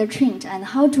think the trend and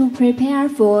how to prepare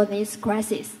for this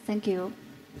crisis? Thank you.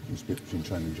 Dispute between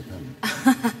China and Japan.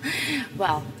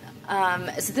 Well,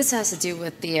 so this has to do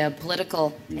with the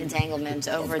political entanglement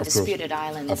over disputed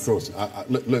islands. Of course.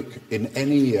 Look, in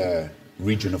any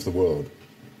region of the world,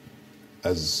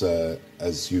 as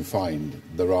you find,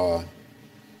 there are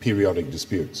periodic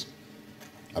disputes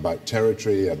about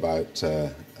territory, about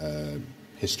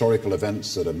historical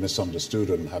events that are misunderstood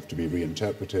and have to be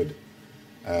reinterpreted,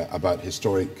 about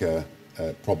historic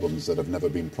problems that have never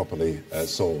been properly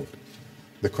solved.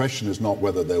 The question is not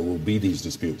whether there will be these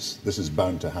disputes. This is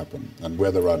bound to happen. And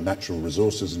where there are natural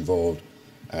resources involved,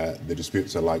 the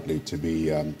disputes are likely to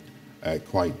be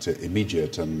quite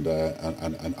immediate and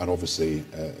obviously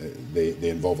they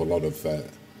involve a lot of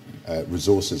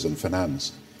resources and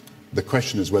finance. The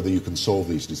question is whether you can solve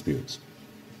these disputes.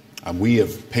 And we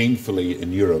have painfully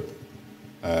in Europe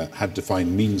had to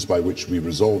find means by which we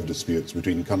resolve disputes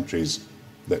between countries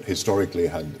that historically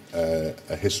had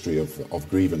a history of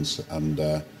grievance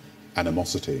and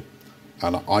animosity.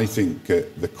 And I think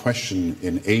the question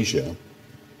in Asia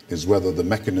is whether the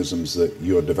mechanisms that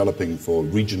you are developing for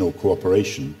regional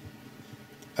cooperation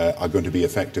are going to be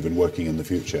effective in working in the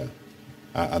future.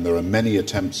 And there are many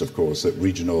attempts, of course, at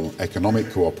regional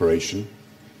economic cooperation.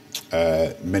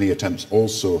 Many attempts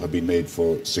also have been made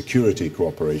for security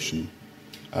cooperation.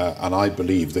 And I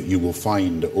believe that you will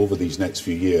find over these next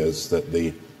few years that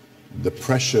the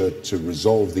pressure to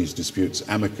resolve these disputes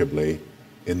amicably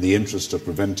in the interest of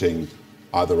preventing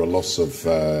either a loss of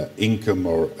income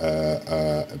or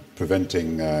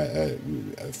preventing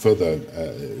further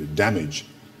damage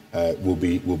will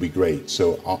be great.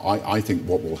 So I think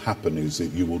what will happen is that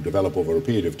you will develop over a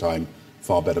period of time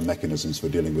far better mechanisms for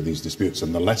dealing with these disputes.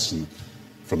 And the lesson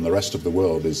from the rest of the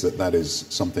world is that that is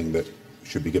something that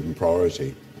should be given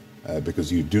priority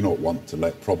because you do not want to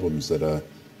let problems that are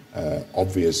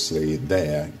obviously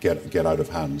there get out of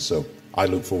hand. So I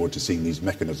look forward to seeing these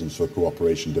mechanisms for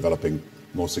cooperation developing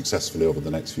more successfully over the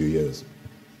next few years.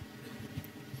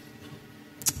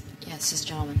 Yes, this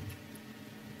gentleman.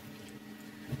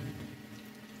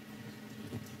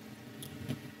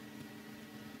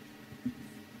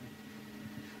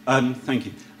 Thank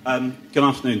you. Good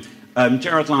afternoon.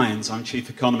 Gerard Lyons, I'm Chief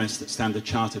Economist at Standard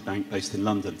Chartered Bank based in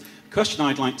London. The question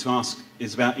I'd like to ask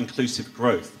is about inclusive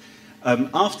growth.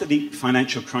 After the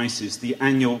financial crisis, the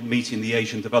annual meeting of the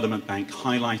Asian Development Bank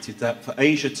highlighted that for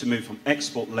Asia to move from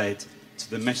export-led to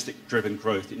domestic-driven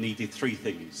growth, it needed three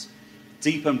things: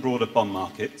 deeper and broader bond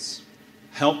markets,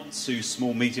 help to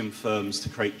small, medium firms to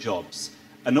create jobs,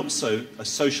 and also a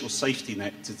social safety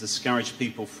net to discourage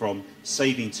people from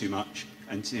saving too much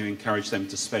and to encourage them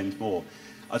to spend more.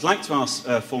 I'd like to ask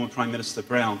former Prime Minister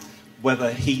Brown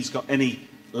whether he's got any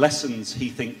lessons he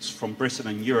thinks from Britain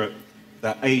and Europe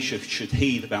that Asia should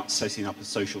heed about setting up a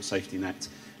social safety net,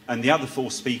 and the other four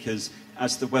speakers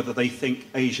as to whether they think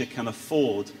Asia can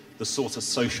afford the sort of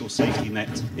social safety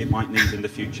net it might need in the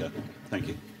future. Thank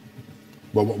you.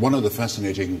 Well, one of the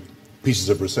fascinating pieces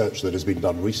of research that has been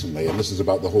done recently, and this is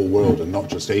about the whole world and not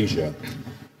just Asia,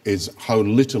 is how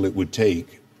little it would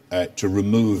take to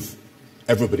remove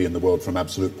everybody in the world from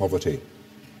absolute poverty.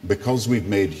 Because we've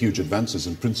made huge advances,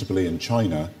 and principally in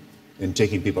China, in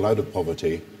taking people out of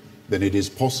poverty, then it is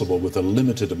possible with a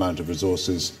limited amount of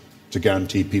resources to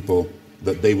guarantee people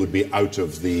that they would be out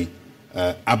of the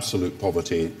absolute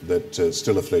poverty that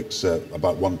still afflicts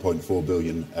about 1.4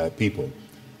 billion people.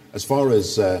 As far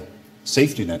as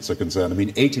safety nets are concerned, I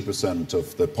mean, 80%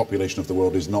 of the population of the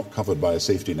world is not covered by a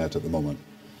safety net at the moment.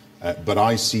 But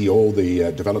I see all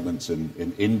the developments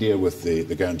in India with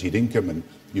the guaranteed income, and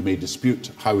you may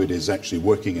dispute how it is actually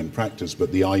working in practice,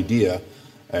 but the idea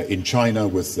in China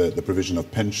with the provision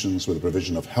of pensions, with the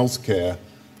provision of healthcare,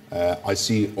 I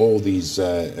see all these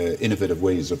innovative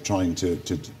ways of trying to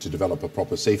develop a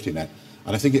proper safety net.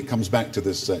 And I think it comes back to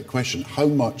this question, how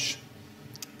much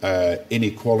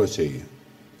inequality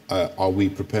are we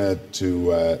prepared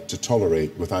to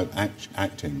tolerate without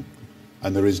acting?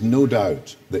 And there is no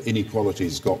doubt that inequality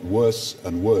has got worse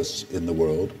and worse in the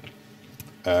world.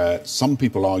 Some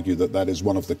people argue that that is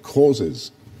one of the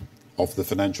causes of the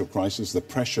financial crisis, the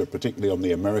pressure particularly on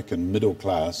the American middle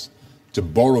class to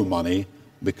borrow money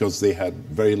because they had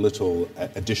very little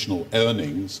additional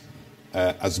earnings,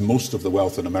 as most of the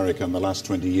wealth in America in the last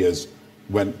 20 years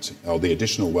went, or the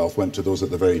additional wealth went to those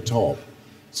at the very top.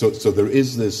 So there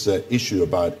is this issue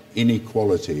about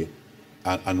inequality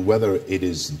and whether it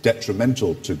is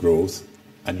detrimental to growth,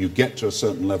 and you get to a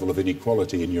certain level of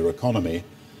inequality in your economy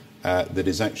that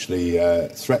is actually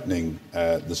threatening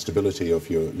the stability of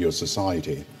your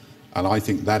society. And I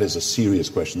think that is a serious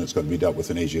question that's got to be dealt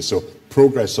with in Asia. So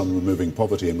progress on removing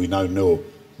poverty, and we now know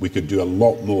we could do a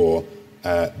lot more,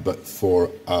 but for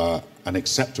an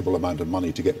acceptable amount of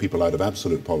money to get people out of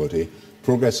absolute poverty.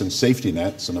 Progress in safety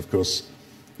nets, and of course,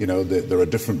 you know, there are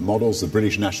different models. The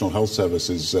British National Health Service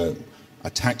is a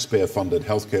taxpayer-funded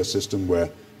healthcare system where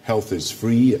health is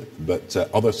free, but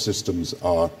other systems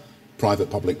are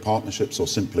private-public partnerships or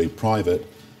simply private.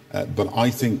 But I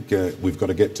think we've got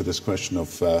to get to this question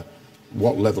of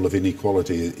what level of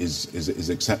inequality is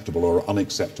acceptable or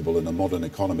unacceptable in a modern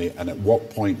economy, and at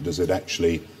what point does it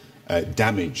actually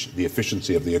damage the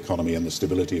efficiency of the economy and the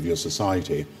stability of your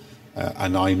society.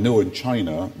 And I know in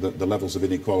China that the levels of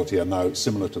inequality are now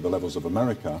similar to the levels of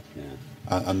America. Yeah.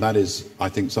 And that is, I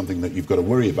think, something that you've got to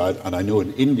worry about. And I know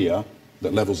in India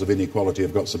that levels of inequality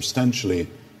have got substantially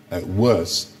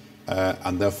worse.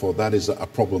 And therefore, that is a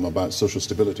problem about social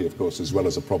stability, of course, as well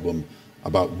as a problem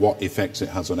about what effects it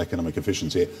has on economic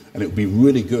efficiency. And it would be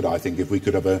really good, I think, if we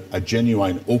could have a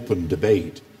genuine open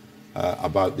debate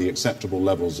about the acceptable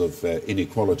levels of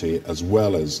inequality, as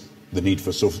well as the need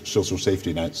for social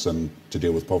safety nets and to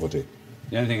deal with poverty.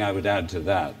 The only thing I would add to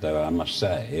that, though, I must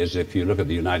say, is if you look at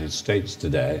the United States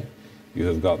today, you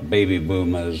have got baby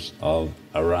boomers of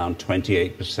around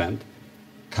 28%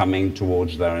 coming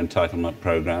towards their entitlement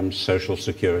programs, Social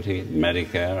Security,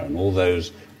 Medicare, and all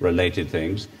those related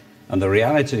things. And the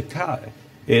reality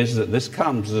is that this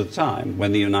comes at a time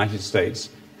when the United States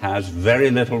has very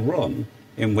little room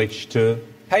in which to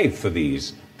pay for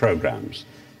these programs.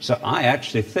 So I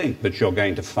actually think that you're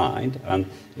going to find, and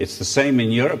it's the same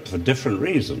in Europe for different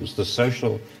reasons, the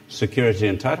Social Security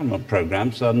entitlement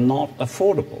programs are not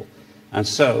affordable. And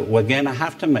so we're going to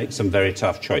have to make some very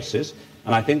tough choices.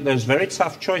 And I think those very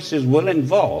tough choices will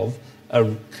involve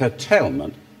a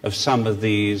curtailment of some of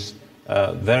these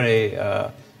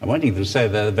I won't even say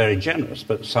they're very generous,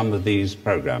 but some of these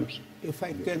programs. If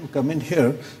I can come in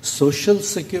here, Social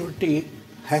Security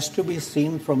has to be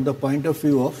seen from the point of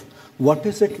view of what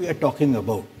is it we are talking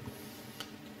about.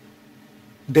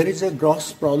 There is a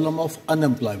gross problem of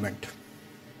unemployment.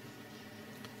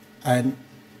 And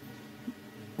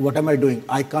what am I doing?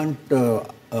 I can't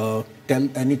tell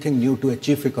anything new to a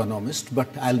chief economist, but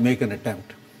I'll make an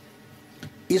attempt.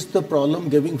 Is the problem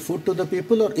giving food to the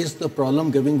people, or is the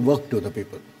problem giving work to the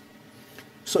people?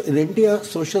 So in India,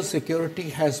 Social Security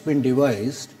has been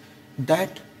devised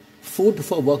that food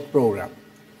for work program.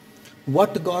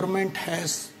 What the government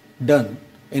has done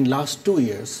in last 2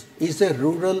 years is a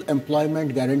rural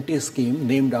employment guarantee scheme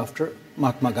named after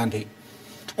Mahatma Gandhi.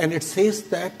 And it says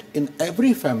that in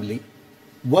every family,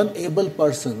 one able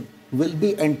person will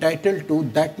be entitled to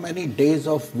that many days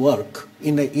of work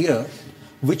in a year,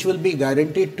 which will be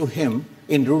guaranteed to him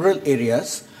in rural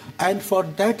areas, and for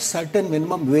that certain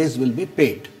minimum wage will be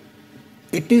paid.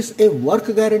 It is a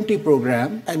work guarantee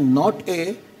program and not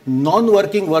a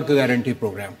non-working work guarantee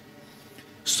program.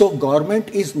 So government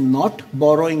is not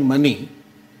borrowing money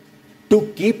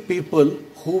to keep people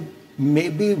who may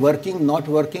be working, not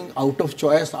working, out of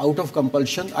choice, out of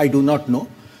compulsion, I do not know.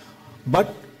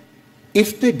 But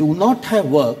if they do not have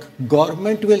work,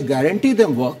 government will guarantee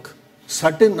them work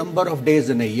certain number of days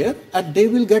in a year, and they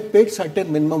will get paid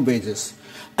certain minimum wages.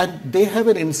 And they have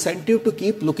an incentive to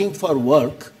keep looking for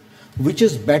work which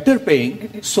is better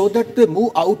paying, so that they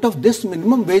move out of this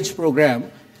minimum wage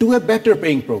program to a better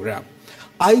paying program.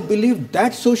 I believe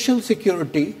that social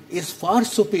security is far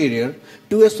superior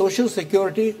to a social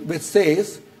security which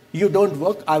says, you don't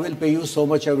work, I will pay you so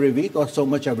much every week or so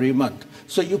much every month.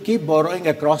 So you keep borrowing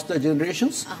across the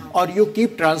generations, or you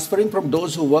keep transferring from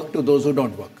those who work to those who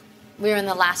don't work. We're in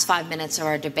the last 5 minutes of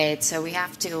our debate, so we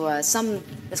have to sum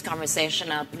this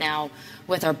conversation up now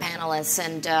with our panelists.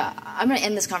 And I'm going to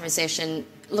end this conversation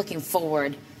looking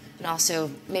forward and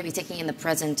also maybe taking in the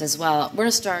present as well. We're going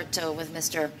to start with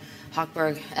Mr.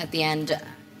 Hochberg at the end.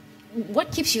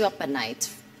 What keeps you up at night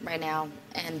right now,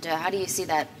 and how do you see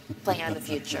that playing out in the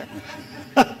future?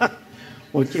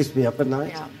 What keeps me up at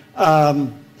night? Yeah.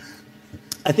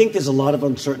 I think there's a lot of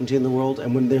uncertainty in the world,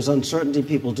 and when there's uncertainty,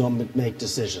 people don't make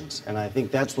decisions, and I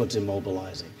think that's what's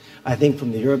immobilizing. I think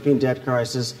from the European debt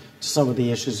crisis to some of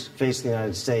the issues facing the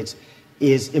United States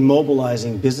is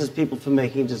immobilizing business people from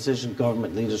making decisions,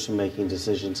 government leaders from making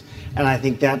decisions, and I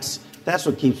think that's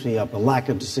what keeps me up, a lack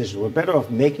of decision. We're better off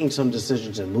making some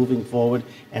decisions and moving forward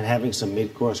and having some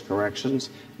mid-course corrections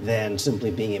than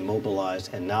simply being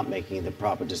immobilized and not making the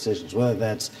proper decisions, whether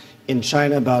that's in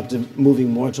China about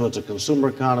moving more towards a consumer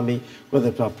economy, whether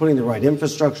it's about putting the right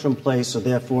infrastructure in place so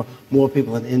therefore more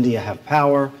people in India have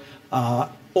power.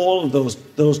 All of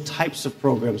those types of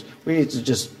programs, we need to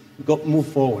just move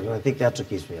forward, and I think that's what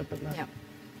keeps me up at night. Yeah.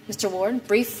 Mr. Ward,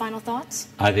 brief final thoughts?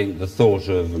 I think the thought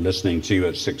of listening to you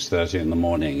at 6:30 in the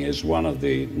morning is one of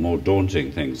the more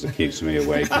daunting things that keeps me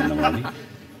awake in the morning.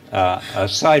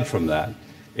 Aside from that,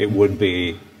 it would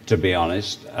be, to be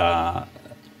honest,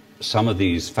 some of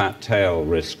these fat tail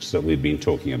risks that we've been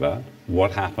talking about.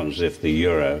 What happens if the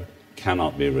euro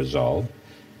cannot be resolved?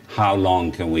 How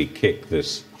long can we kick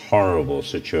this horrible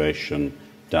situation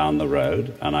down the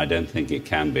road? And I don't think it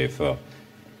can be for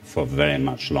very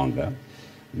much longer.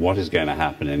 What is going to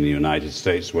happen in the United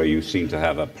States, where you seem to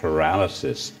have a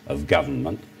paralysis of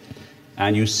government?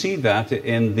 And you see that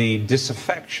in the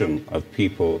disaffection of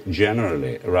people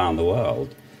generally around the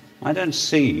world. I don't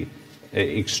see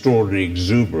extraordinary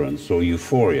exuberance or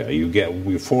euphoria. You get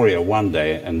euphoria one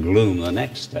day and gloom the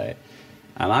next day.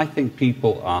 And I think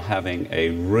people are having a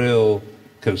real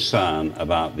concern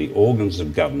about the organs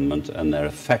of government and their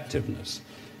effectiveness.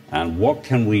 And what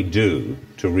can we do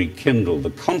to rekindle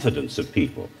the confidence of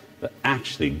people that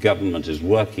actually government is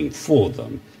working for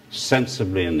them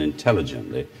sensibly and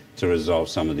intelligently to resolve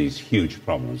some of these huge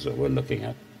problems that we're looking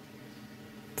at?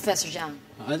 Professor Zhang.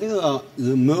 I think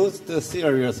the most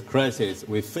serious crisis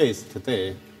we face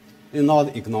today is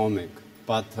not economic,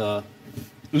 but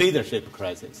leadership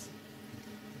crisis.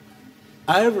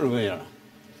 Everywhere,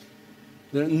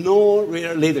 there's no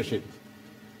real leadership.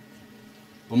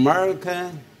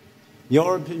 American,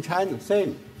 European, China,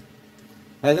 same.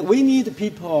 And we need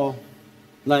people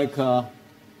like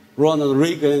Ronald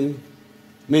Reagan,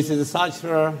 Mrs.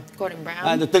 Thatcher, Gordon Brown,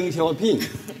 and Deng Xiaoping.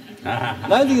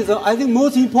 That is, I think,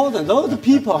 most important. Those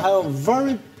people have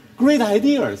very great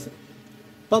ideas.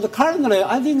 But currently,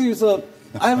 I think it's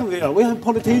everywhere. We have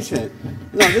politicians.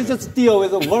 They just deal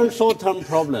with a very short-term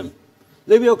problem.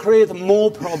 They will create more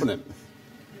problem.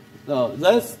 So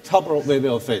that's trouble we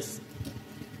will face.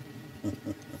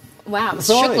 Wow,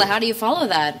 Shukla, how do you follow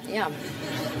that? Yeah.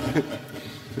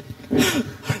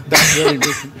 That's very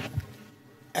interesting.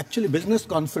 Actually, business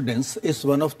confidence is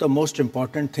one of the most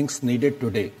important things needed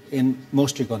today in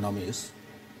most economies.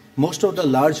 Most of the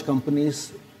large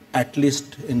companies, at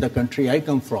least in the country I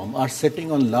come from, are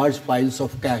sitting on large piles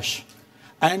of cash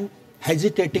and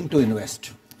hesitating to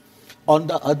invest. On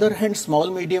the other hand, small,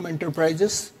 medium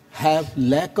enterprises have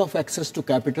lack of access to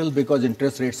capital because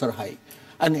interest rates are high.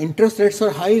 And interest rates are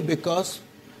high because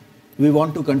we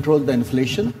want to control the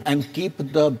inflation and keep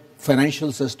the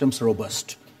financial systems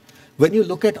robust. When you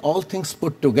look at all things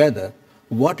put together,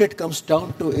 what it comes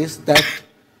down to is that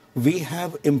we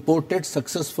have imported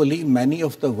successfully many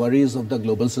of the worries of the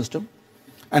global system,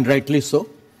 and rightly so.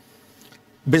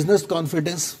 Business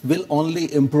confidence will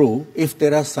only improve if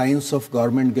there are signs of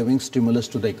government giving stimulus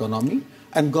to the economy,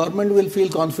 and government will feel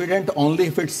confident only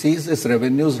if it sees its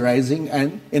revenues rising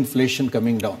and inflation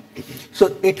coming down.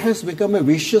 So it has become a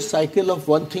vicious cycle of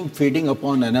one thing feeding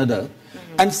upon another,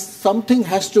 and something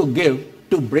has to give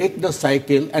to break the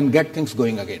cycle and get things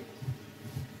going again.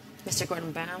 Mr.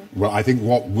 Gordon Brown? Well, I think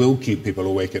what will keep people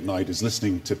awake at night is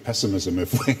listening to pessimism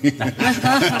if we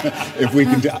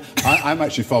can do. I'm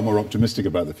actually far more optimistic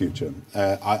about the future.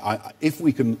 If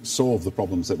we can solve the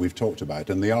problems that we've talked about,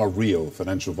 and they are real,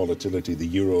 financial volatility, the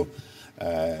euro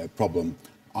problem,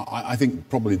 I think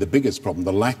probably the biggest problem,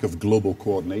 the lack of global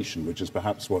coordination, which is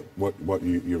perhaps what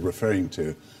you're referring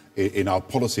to in our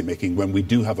policy making when we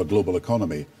do have a global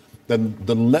economy, then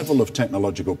the level of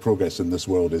technological progress in this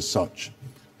world is such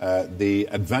The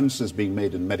advances being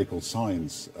made in medical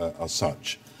science are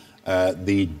such.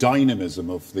 The dynamism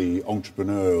of the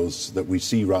entrepreneurs that we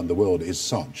see around the world is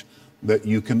such that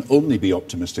you can only be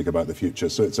optimistic about the future.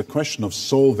 So it's a question of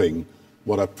solving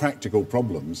what are practical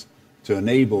problems to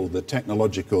enable the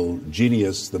technological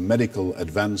genius, the medical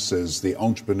advances, the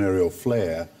entrepreneurial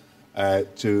flair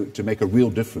to make a real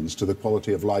difference to the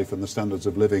quality of life and the standards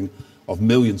of living of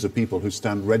millions of people who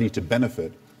stand ready to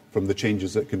benefit from the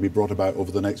changes that can be brought about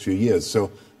over the next few years. So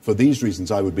for these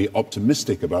reasons, I would be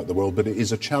optimistic about the world, but it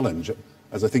is a challenge,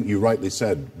 as I think you rightly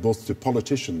said, both to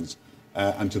politicians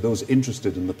and to those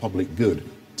interested in the public good,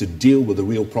 to deal with the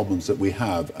real problems that we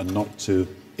have and not to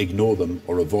ignore them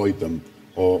or avoid them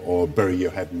or bury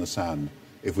your head in the sand.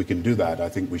 If we can do that, I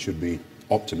think we should be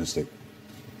optimistic.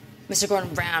 Mr.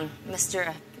 Gordon Brown,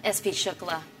 Mr. S.P.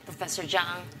 Shukla, Professor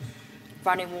Zhang,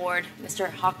 Rodney Ward, Mr.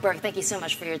 Hochberg, thank you so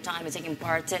much for your time and taking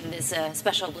part in this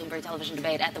special Bloomberg television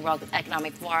debate at the World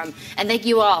Economic Forum. And thank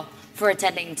you all for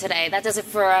attending today. That does it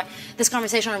for this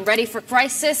conversation on Ready for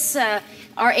Crisis.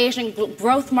 Our Asian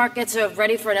growth markets are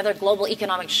ready for another global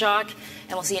economic shock.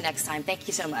 And we'll see you next time. Thank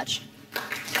you so much.